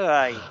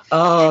Saturday.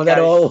 Oh, that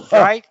all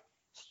straight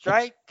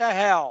to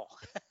hell.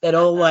 That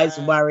always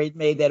worried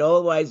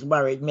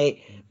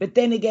me. But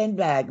then again,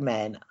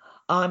 Bagman,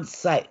 I'm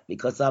safe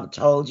because I've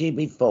told you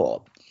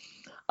before.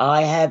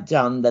 I have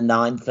done the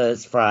 9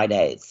 First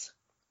Fridays.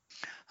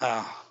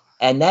 Oh.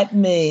 And that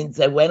means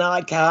that when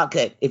I cark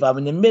it, if I'm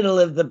in the middle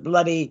of the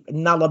bloody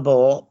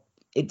Nullarbor,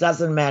 it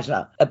doesn't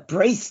matter. A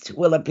priest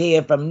will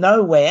appear from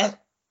nowhere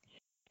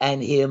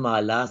and hear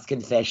my last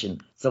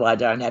confession so I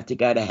don't have to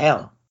go to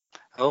hell.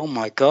 Oh,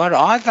 my God.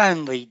 I've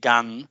only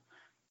done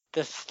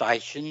the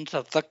Stations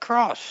of the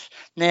Cross.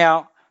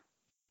 Now,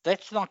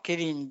 let's not get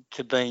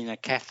into being a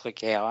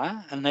Catholic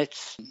hour, and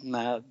let's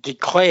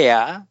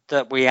declare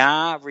that we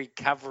are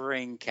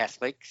recovering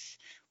Catholics.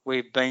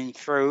 We've been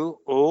through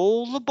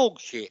all the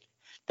bullshit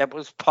that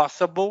was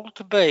possible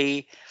to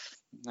be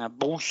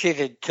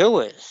bullshitted to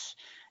us,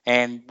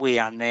 and we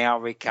are now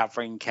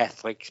recovering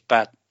Catholics.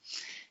 But,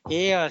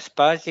 yeah, I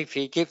suppose if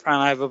you get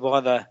run over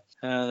by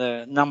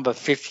the number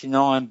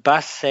 59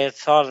 bus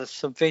outside of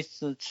St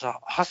Vincent's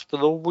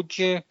Hospital, would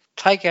you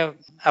take a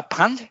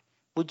punt?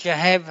 Would you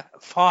have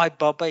 5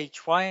 bob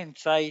each way and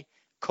say,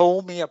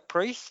 call me a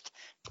priest?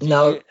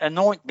 No.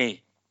 Anoint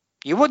me?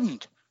 You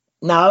wouldn't?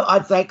 No,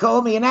 I'd say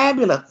call me an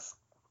ambulance.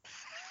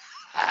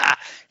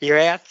 You're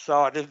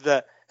outside of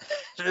the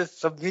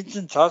St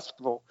Vincent's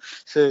Hospital,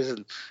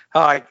 Susan.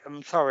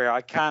 I'm sorry,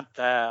 I can't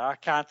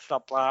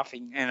stop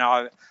laughing, and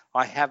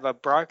I have a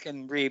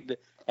broken rib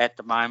at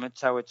the moment,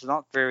 so it's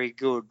not very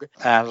good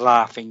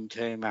laughing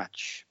too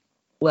much.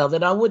 Well,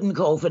 then I wouldn't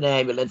call for an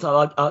ambulance.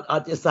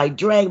 I'd just say,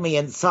 drag me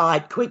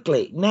inside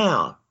quickly,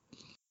 now.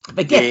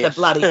 Forget the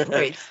bloody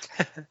priest.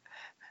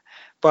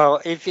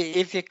 Well,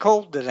 if you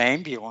called an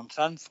ambulance,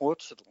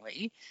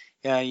 unfortunately,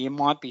 you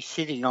might be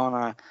sitting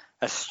on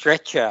a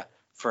stretcher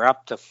for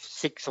up to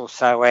 6 or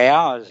so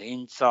hours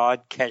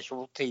inside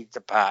casualty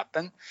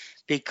department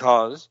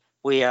because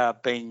we are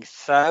being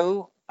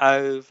so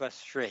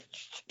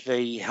overstretched.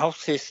 The health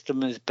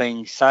system is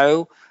being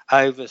so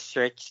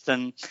overstretched,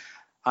 and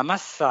I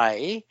must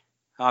say,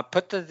 I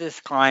put the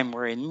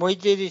disclaimer in. We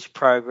do this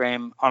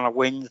program on a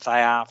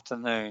Wednesday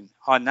afternoon.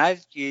 I know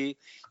that you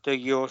do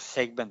your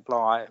segment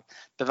live,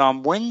 but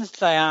on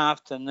Wednesday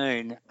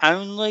afternoon,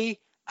 only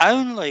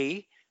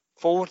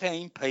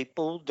 14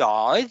 people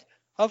died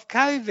of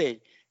COVID,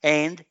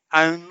 and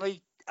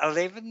only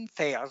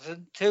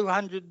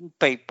 11,200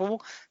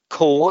 people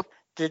caught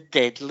the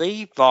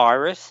deadly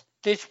virus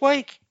this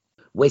week.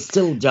 We're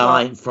still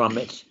dying from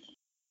it.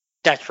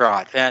 That's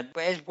right. As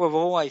we've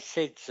always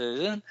said,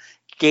 Susan,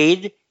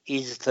 dead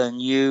is the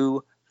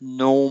new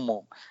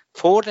normal.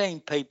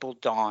 14 people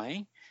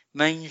dying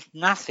means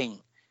nothing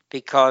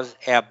because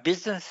our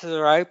businesses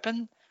are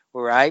open.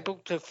 We're able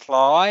to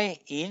fly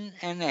in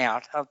and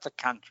out of the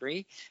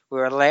country.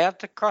 We're allowed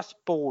to cross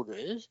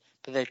borders,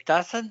 but it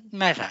doesn't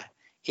matter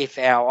if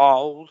our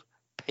old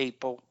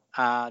people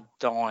are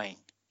dying.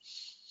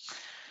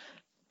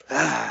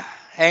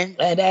 And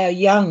our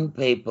young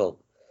people.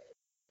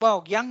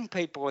 Well, young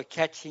people are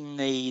catching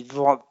the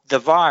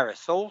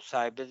virus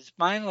also, but it's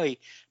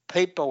mainly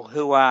people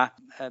who are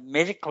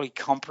medically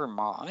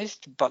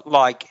compromised, but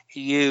like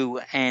you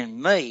and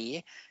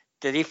me,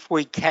 that if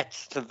we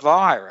catch the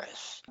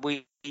virus,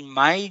 we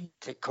may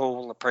to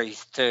call the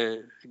priest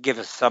to give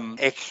us some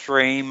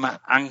extreme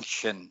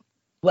unction.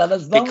 Well,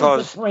 as long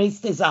as the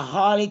priest is a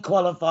highly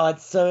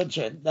qualified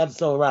surgeon,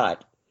 that's all right.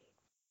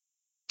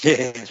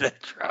 Yeah,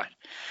 that's right.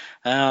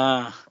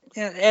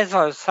 As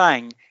I was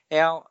saying,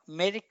 our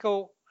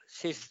medical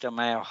system,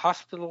 our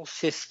hospital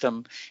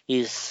system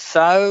is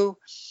so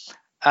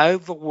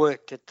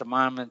overworked at the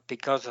moment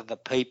because of the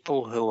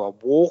people who are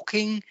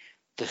walking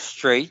the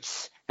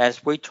streets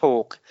as we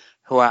talk,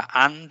 who are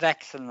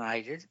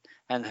unvaccinated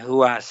and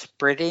who are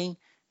spreading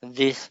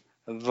this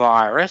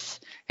virus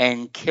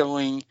and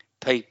killing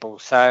people.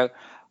 So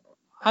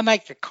I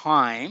make the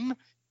claim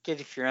that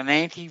if you're an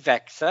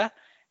anti-vaxxer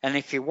and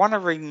if you want to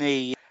ring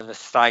the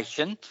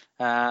station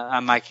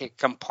and make a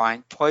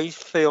complaint, please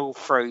feel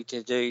free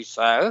to do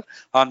so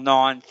on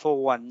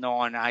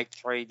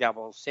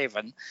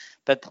 94198377.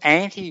 But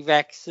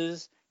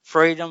anti-vaxxers,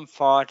 freedom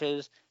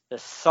fighters, the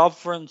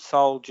sovereign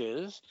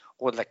soldiers,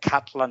 or the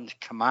Cutland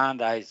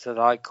Commandos that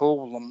I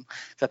call them,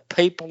 the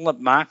people that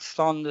marched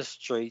on the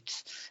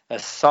streets,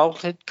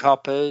 assaulted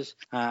coppers,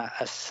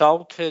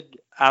 assaulted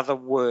other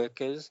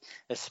workers,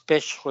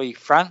 especially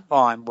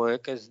frontline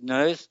workers,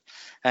 nurses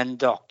and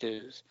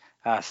doctors,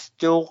 are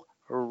still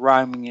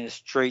roaming the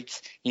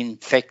streets,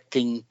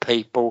 infecting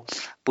people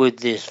with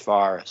this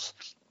virus.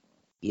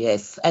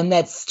 Yes, and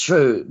that's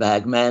true,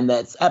 Bagman.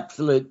 That's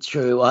absolute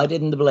true. I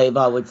didn't believe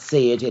I would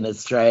see it in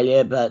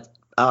Australia, but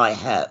I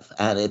have,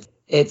 and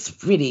it's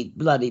pretty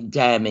bloody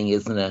damning,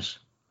 isn't it?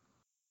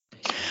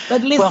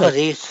 But listen, well, it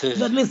is,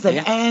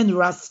 yeah. Anne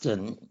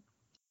Ruston,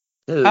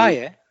 who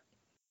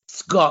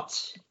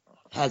Scott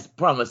has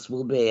promised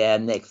will be our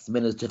next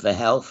Minister for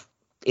Health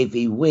if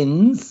he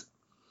wins,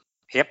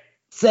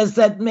 says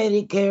that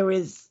Medicare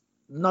is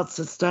not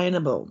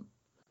sustainable.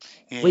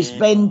 Yeah. We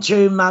spend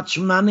too much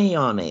money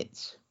on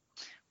it.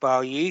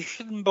 Well, you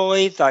shouldn't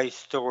believe those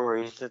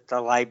stories that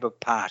the Labor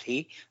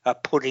Party are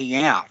putting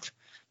out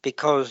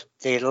because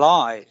they're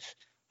lies,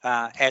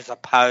 as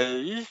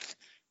opposed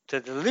to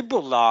the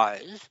Liberal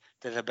lies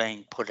that are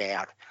being put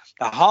out.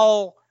 The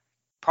whole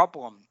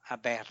problem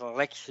about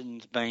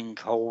elections being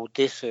called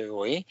this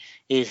early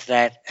is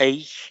that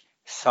each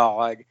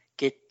side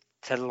get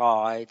to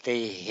lie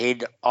their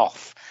head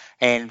off.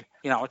 And,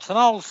 it's an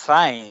old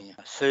saying,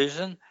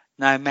 Susan,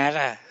 no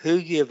matter who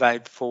you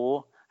vote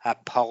for, a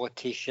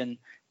politician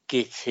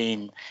gets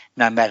in.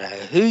 No matter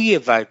who you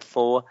vote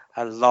for,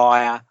 a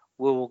liar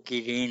will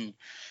get in.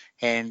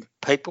 And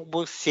people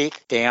will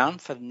sit down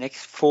for the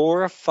next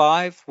 4 or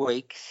 5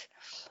 weeks,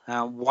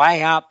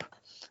 weigh up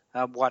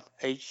what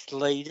each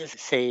leader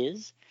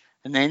says,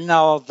 and then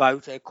they'll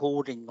vote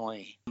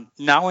accordingly,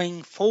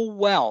 knowing full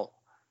well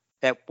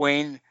that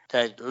when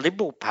the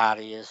Liberal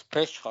Party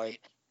especially,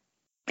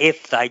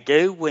 if they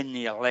do win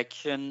the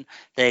election,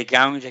 they're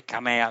going to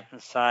come out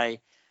and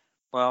say,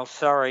 well,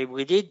 sorry,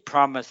 we did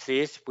promise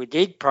this, we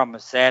did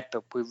promise that,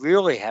 but we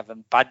really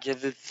haven't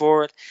budgeted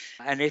for it.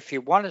 And if you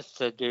want us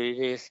to do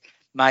this,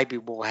 maybe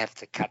we'll have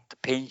to cut the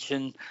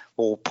pension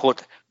or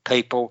put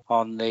people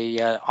on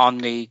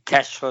the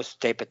cashless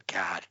debit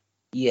card.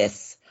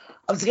 Yes.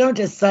 I was going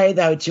to say,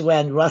 though, to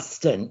Anne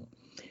Ruston,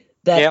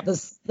 that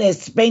their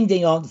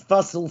spending on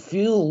fossil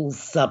fuel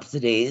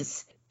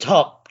subsidies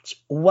topped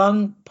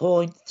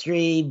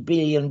 $1.3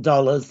 billion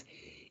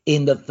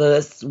in the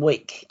first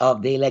week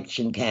of the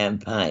election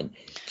campaign.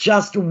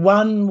 Just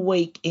 1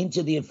 week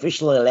into the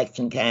official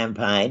election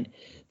campaign,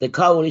 the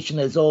coalition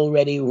has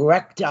already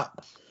racked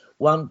up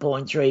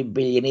 $1.3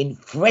 billion in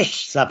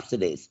fresh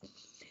subsidies.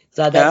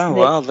 So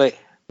that's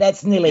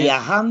That's nearly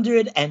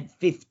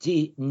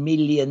 $150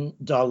 million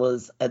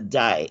a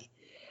day.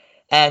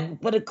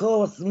 But of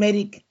course,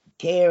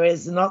 Medicare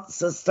is not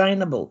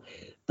sustainable.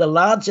 The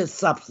largest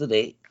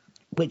subsidy,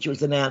 which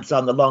was announced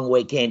on the long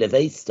weekend of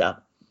Easter,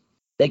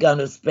 they're going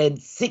to spend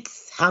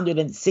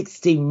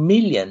 $660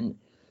 million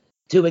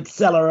to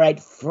accelerate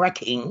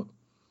fracking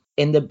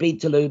in the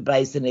Beetaloo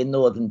Basin in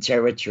Northern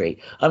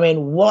Territory. I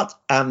mean, what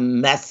a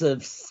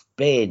massive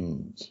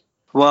spend.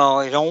 Well,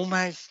 it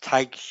almost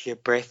takes your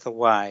breath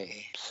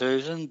away,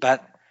 Susan,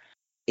 but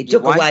it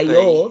took away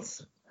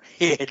yours.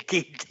 Yeah, it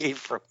did there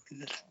for a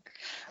minute.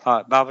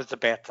 I was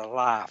about to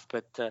laugh,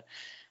 but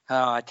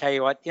I tell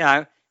you what,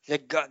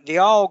 the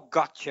old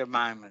gotcha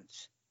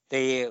moments,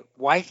 they're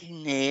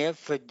waiting there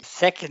for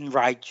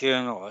second-rate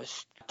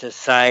journalists to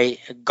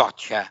say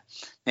gotcha.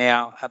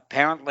 Now,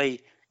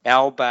 apparently,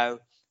 Albo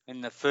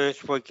in the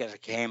first week of the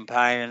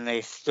campaign, and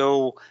they're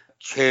still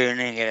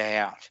churning it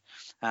out,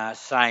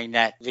 saying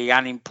that the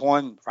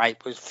unemployment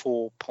rate was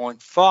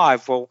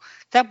 4.5. Well,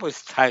 that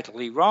was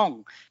totally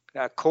wrong.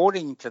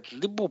 According to the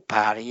Liberal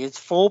Party, it's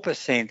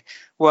 4%.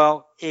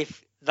 Well,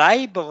 if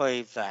they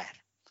believe that,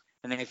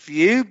 and if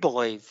you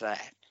believe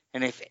that,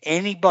 and if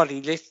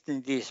anybody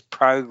listening to this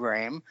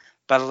program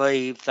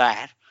believes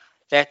that,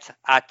 that's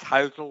a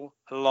total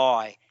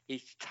lie.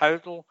 It's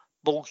total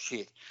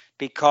bullshit,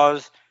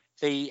 because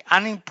the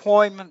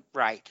unemployment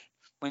rate,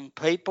 when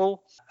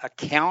people are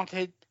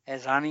counted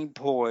as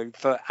unemployed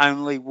for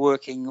only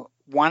working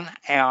 1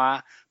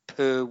 hour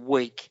per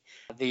week,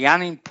 the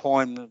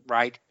unemployment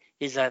rate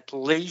is at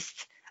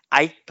least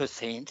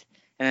 8%,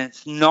 and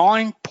it's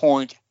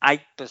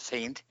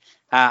 9.8%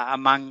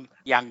 among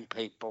young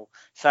people.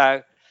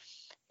 So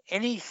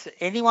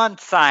anyone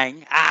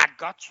saying,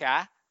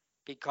 gotcha,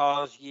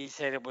 because you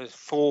said it was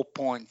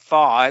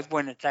 4.5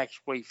 when it's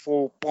actually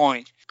 4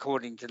 point,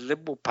 according to the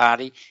Liberal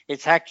Party,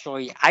 it's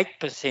actually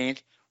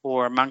 8%,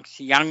 or amongst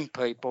young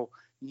people,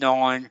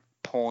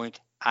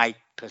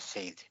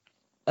 9.8%.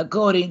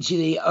 According to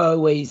the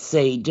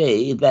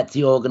OECD, that's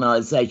the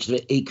Organisation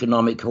for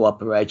Economic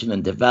Cooperation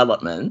and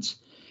Development,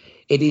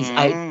 it is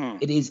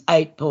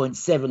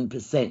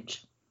 8.7%.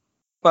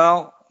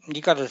 Well,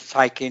 you got to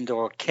take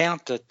into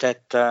account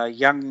that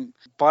young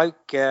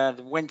bloke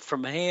went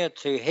from here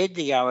to head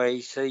the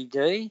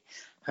OECD,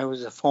 who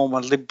was a former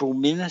Liberal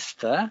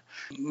minister,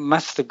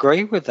 must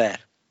agree with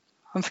that.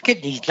 I'm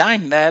forgetting his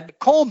name,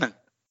 Cormann.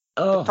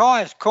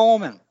 Matthias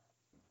Cormann.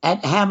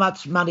 And how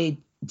much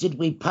money did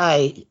we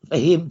pay for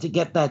him to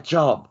get that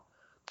job?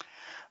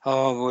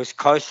 Oh, it was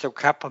close to a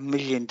couple of $1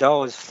 million,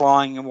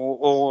 flying him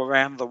all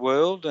around the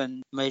world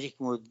and meeting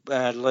with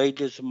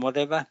leaders and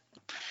whatever.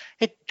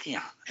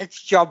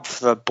 It's job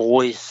for the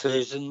boys,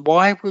 Susan.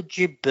 Why would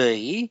you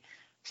be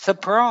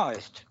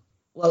surprised?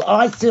 Well,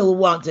 I still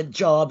want a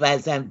job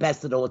as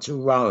ambassador to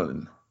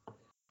Rome.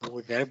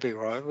 Would that be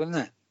right, wouldn't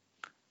it?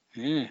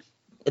 Yeah.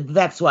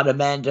 That's what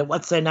Amanda,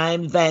 what's her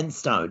name?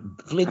 Flintstone.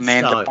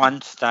 Amanda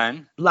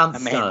Blunstone.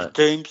 Amanda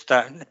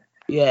Tombstone.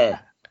 Yeah.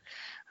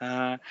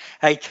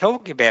 Hey,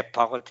 talk about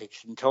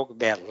politics and talk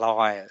about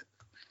liars.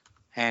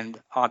 And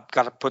I've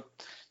got to put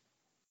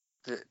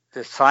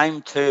the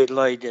same two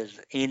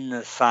leaders in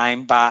the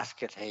same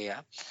basket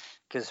here,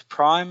 because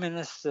Prime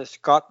Minister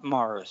Scott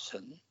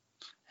Morrison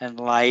and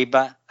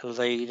Labor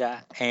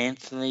leader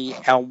Anthony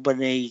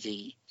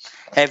Albanese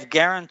have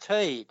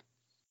guaranteed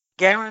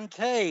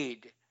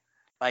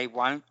they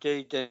won't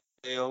do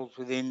deals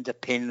with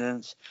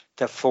independents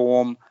to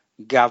form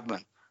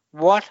government.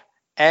 What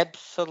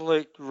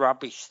absolute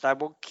rubbish. They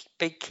will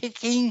be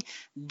kicking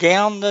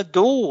down the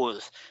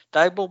doors.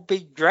 They will be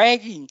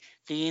dragging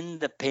the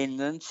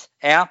independents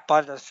out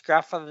by the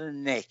scruff of the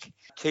neck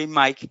to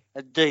make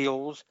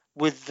deals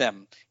with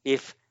them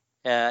if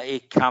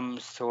it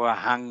comes to a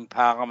hung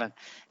parliament.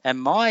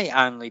 And my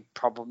only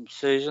problem,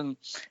 Susan,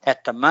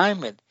 at the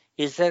moment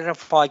is that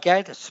if I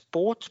go to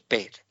sports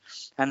bet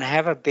and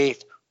have a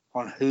bet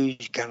on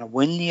who's going to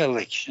win the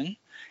election,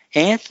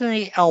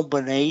 Anthony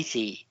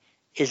Albanese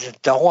is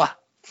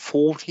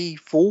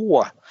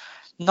 $1.44.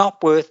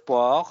 Not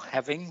worthwhile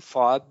having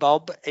 $5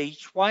 bob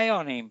each way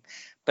on him.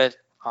 But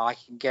I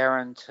can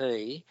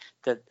guarantee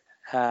that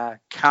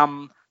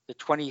come the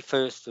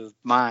 21st of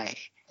May,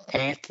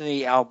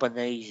 Anthony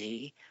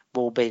Albanese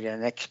will be the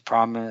next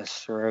Prime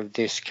Minister of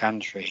this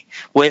country,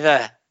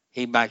 whether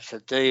he makes a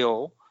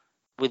deal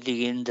with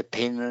the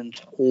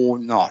independent or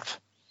not.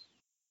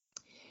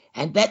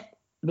 And that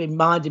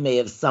reminded me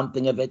of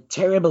something of a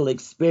terrible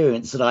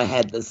experience that I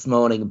had this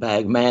morning,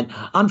 Bagman.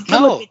 I'm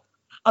still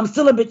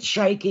a bit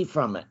shaky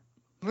from it.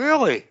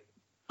 Really?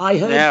 I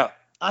heard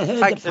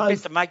takes a bit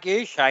to make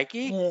you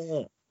shaky.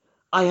 Yeah.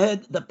 I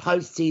heard the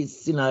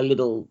posties,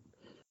 little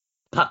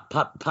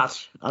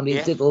putt on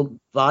his little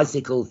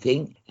bicycle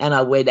thing, and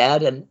I went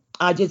out and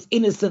I just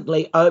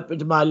innocently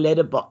opened my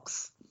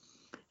letterbox.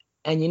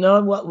 And you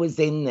know what was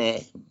in there?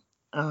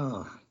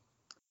 Oh,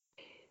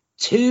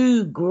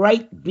 2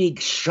 great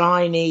big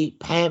shiny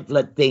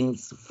pamphlet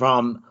things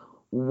from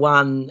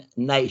One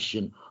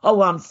Nation.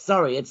 Oh, I'm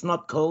sorry, it's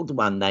not called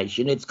One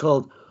Nation. It's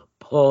called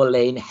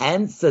Pauline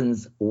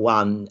Hanson's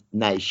One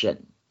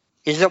Nation.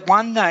 Is it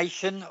One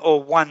Nation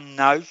or One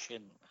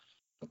Notion?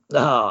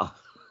 Oh,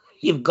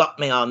 you've got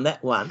me on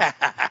that one.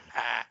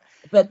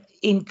 But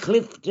in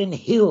Clifton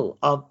Hill,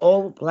 of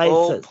all places.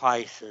 All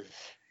places,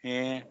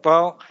 yeah.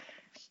 Well,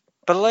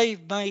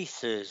 believe me,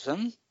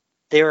 Susan,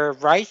 there are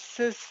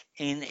racists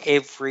in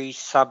every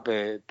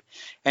suburb.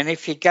 And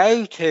if you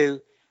go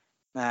to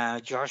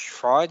Josh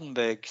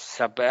Frydenberg's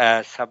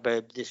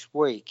suburb this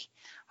week,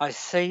 I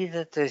see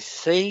that the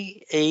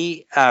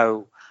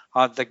CEO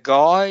of the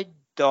Guide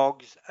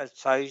Dogs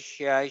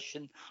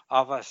Association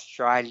of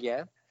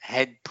Australia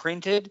had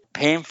printed a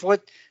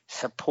pamphlet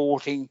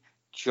supporting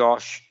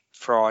Josh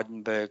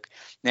Frydenberg.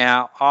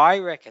 Now, I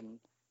reckon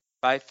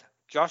both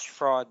Josh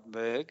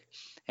Frydenberg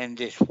and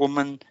this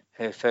woman,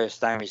 her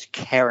first name is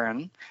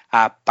Karen,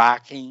 are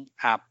barking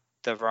up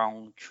the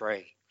wrong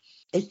tree.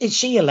 Is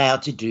she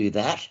allowed to do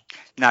that?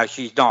 No,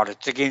 she's not.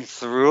 It's against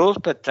the rules,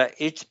 but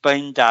it's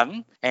been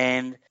done.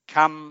 And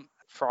come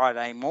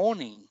Friday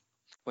morning,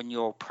 when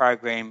your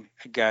program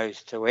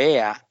goes to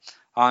air,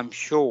 I'm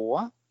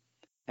sure,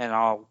 and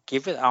I'll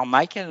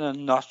make it a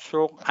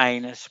nostril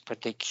anus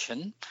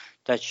prediction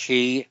that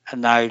she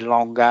no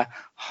longer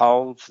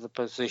holds the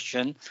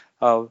position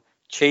of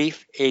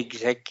Chief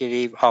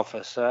Executive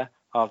Officer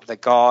of the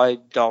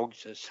Guide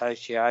Dogs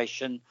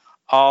Association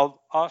of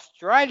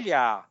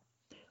Australia.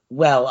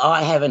 Well,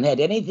 I haven't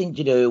had anything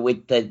to do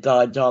with the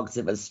Guide Dogs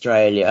of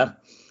Australia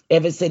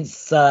ever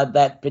since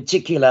that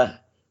particular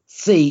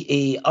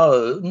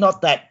CEO,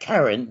 not that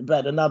Karen,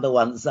 but another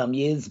one some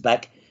years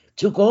back,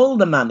 took all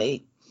the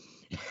money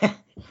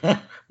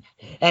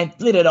and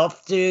flit it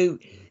off to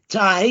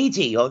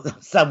Tahiti or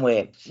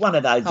somewhere, one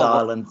of those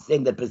islands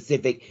in the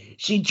Pacific.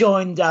 She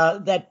joined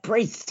that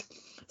priest,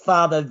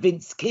 Father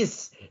Vince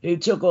Kiss, who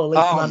took all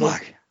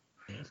this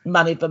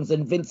money from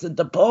St. Vincent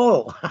de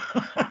Paul.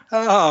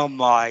 Oh,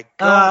 my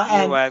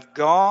God, you have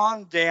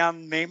gone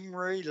down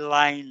memory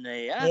lane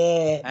there.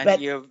 Yeah,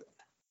 and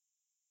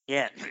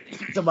yeah.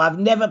 So I've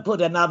never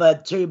put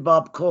another 2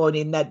 bob coin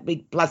in that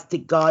big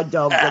plastic guide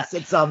dog that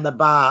sits on the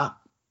bar.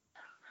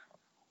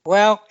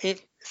 Well,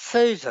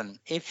 Susan,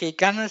 if you're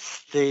going to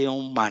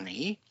steal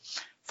money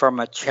from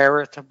a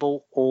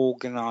charitable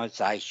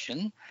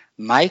organisation,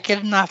 make it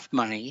enough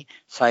money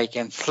so you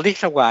can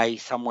flit away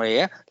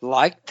somewhere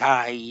like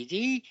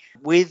Tahiti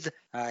with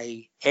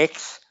a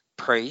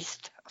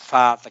ex-priest,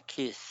 Father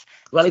Kiss.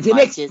 Well, he's an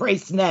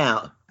ex-priest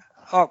now.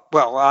 Oh,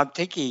 well, I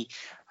think he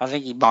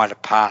might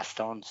have passed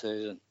on,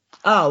 Susan.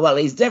 Oh, well,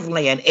 he's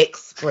definitely an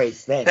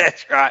ex-priest then.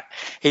 That's right.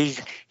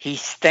 He's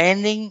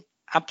standing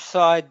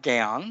upside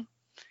down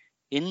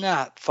in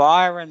the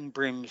fire and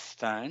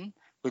brimstone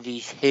with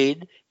his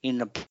head in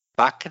the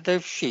bucket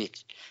of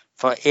shit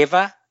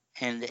forever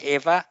and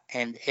ever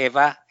and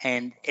ever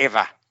and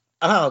ever.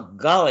 Oh,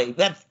 golly,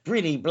 that's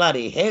pretty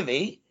bloody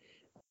heavy.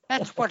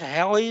 That's what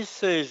hell is,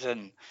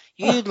 Susan.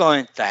 You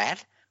learnt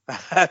that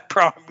at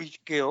primary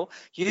school.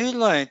 You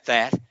learnt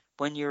that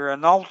when you were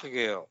an altar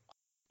girl.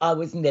 I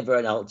was never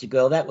an altar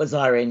girl. That was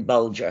Irene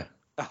Bolger.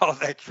 Oh,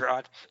 that's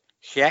right.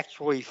 She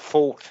actually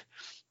fought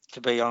to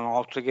be an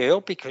altar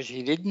girl because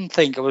she didn't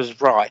think it was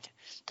right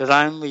that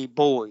only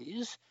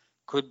boys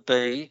could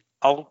be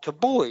altar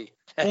boy.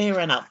 Fair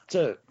enough,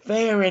 too.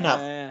 Fair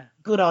enough.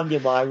 Good on you,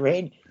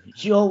 Irene.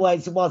 She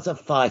always was a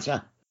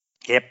fighter.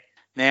 Yep.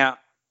 Now,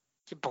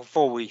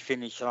 before we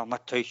finish, I'm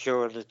not too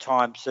sure of the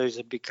time,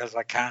 Susan, because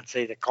I can't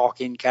see the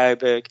clock in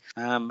Coburg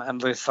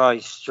unless I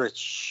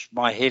stretch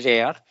my head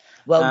out.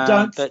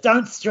 Well,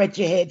 don't stretch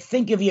your head.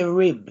 Think of your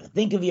rib.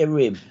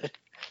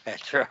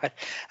 That's right.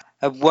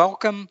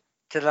 Welcome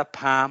to the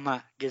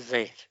Palmer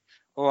Gazette,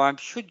 or I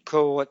should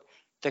call it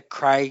the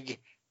Craig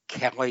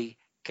Kelly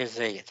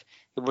Gazette.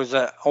 It was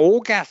an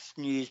August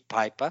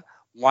newspaper,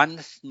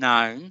 once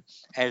known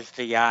as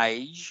The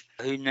Age,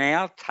 who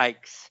now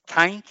takes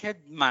tainted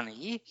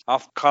money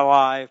off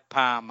Clive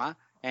Palmer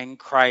and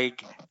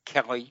Craig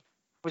Kelly.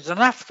 It was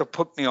enough to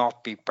put me off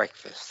my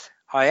breakfast.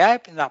 I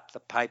opened up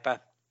the paper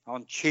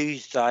on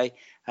Tuesday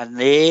and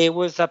there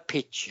was a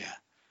picture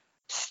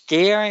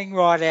staring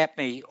right at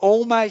me,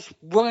 almost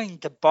willing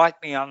to bite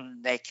me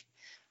on the neck. It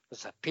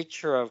was a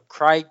picture of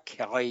Craig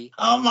Kelly.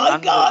 Oh, my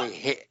God.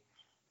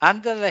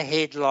 Under the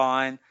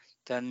headline,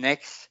 the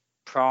next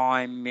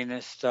Prime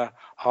Minister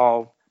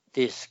of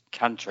this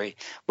country.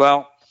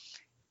 Well,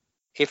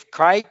 if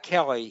Craig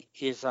Kelly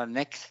is the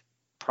next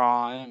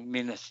Prime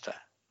Minister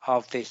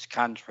of this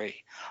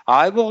country,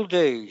 I will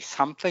do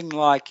something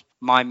like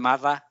my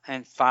mother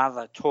and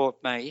father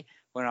taught me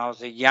when I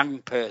was a young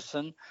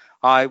person.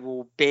 I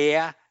will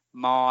bear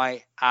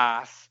my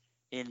ass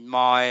in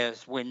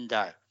Maya's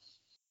window.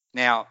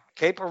 Now,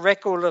 keep a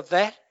record of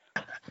that.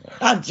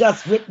 I've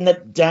just written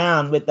it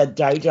down with the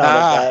date on it,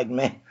 bag,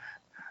 man.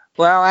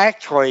 Well,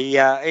 actually,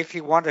 if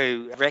you want a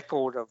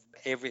record of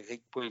everything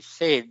we've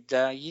said,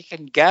 you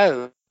can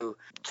go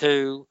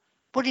to,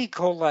 what do you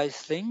call those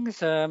things?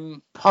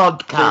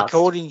 Podcast. The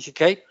recordings you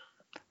keep.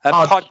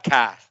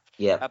 Podcast.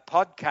 Yeah. A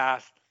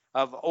podcast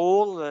of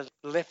all the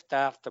Left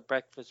After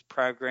Breakfast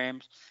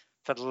programs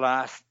for the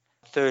last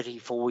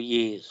 34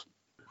 years.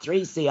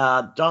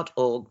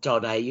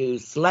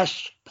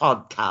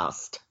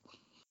 3cr.org.au/podcast.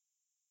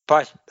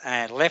 Press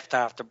left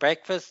after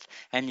breakfast,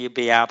 and you'll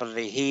be able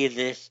to hear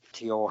this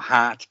to your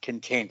heart's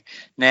content.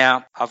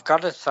 Now, I've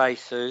got to say,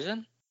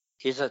 Susan,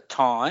 is it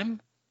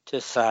time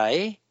to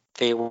say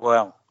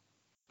farewell?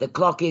 The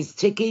clock is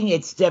ticking.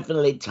 It's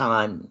definitely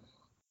time.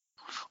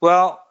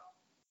 Well,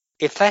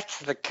 if that's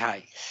the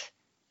case,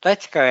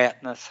 let's go out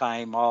in the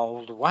same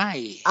old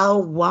way. Oh,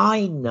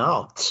 why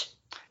not?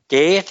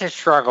 Dare to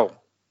struggle.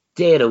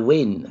 Dare to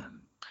win.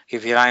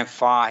 If you don't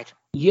fight,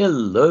 you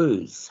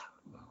lose.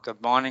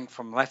 Good morning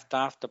from left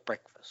after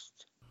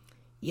breakfast.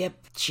 Yep,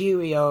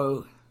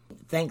 cheerio.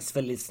 Thanks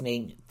for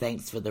listening.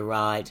 Thanks for the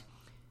ride.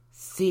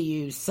 See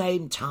you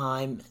same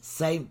time,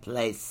 same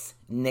place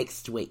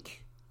next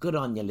week. Good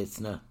on you,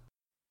 listener.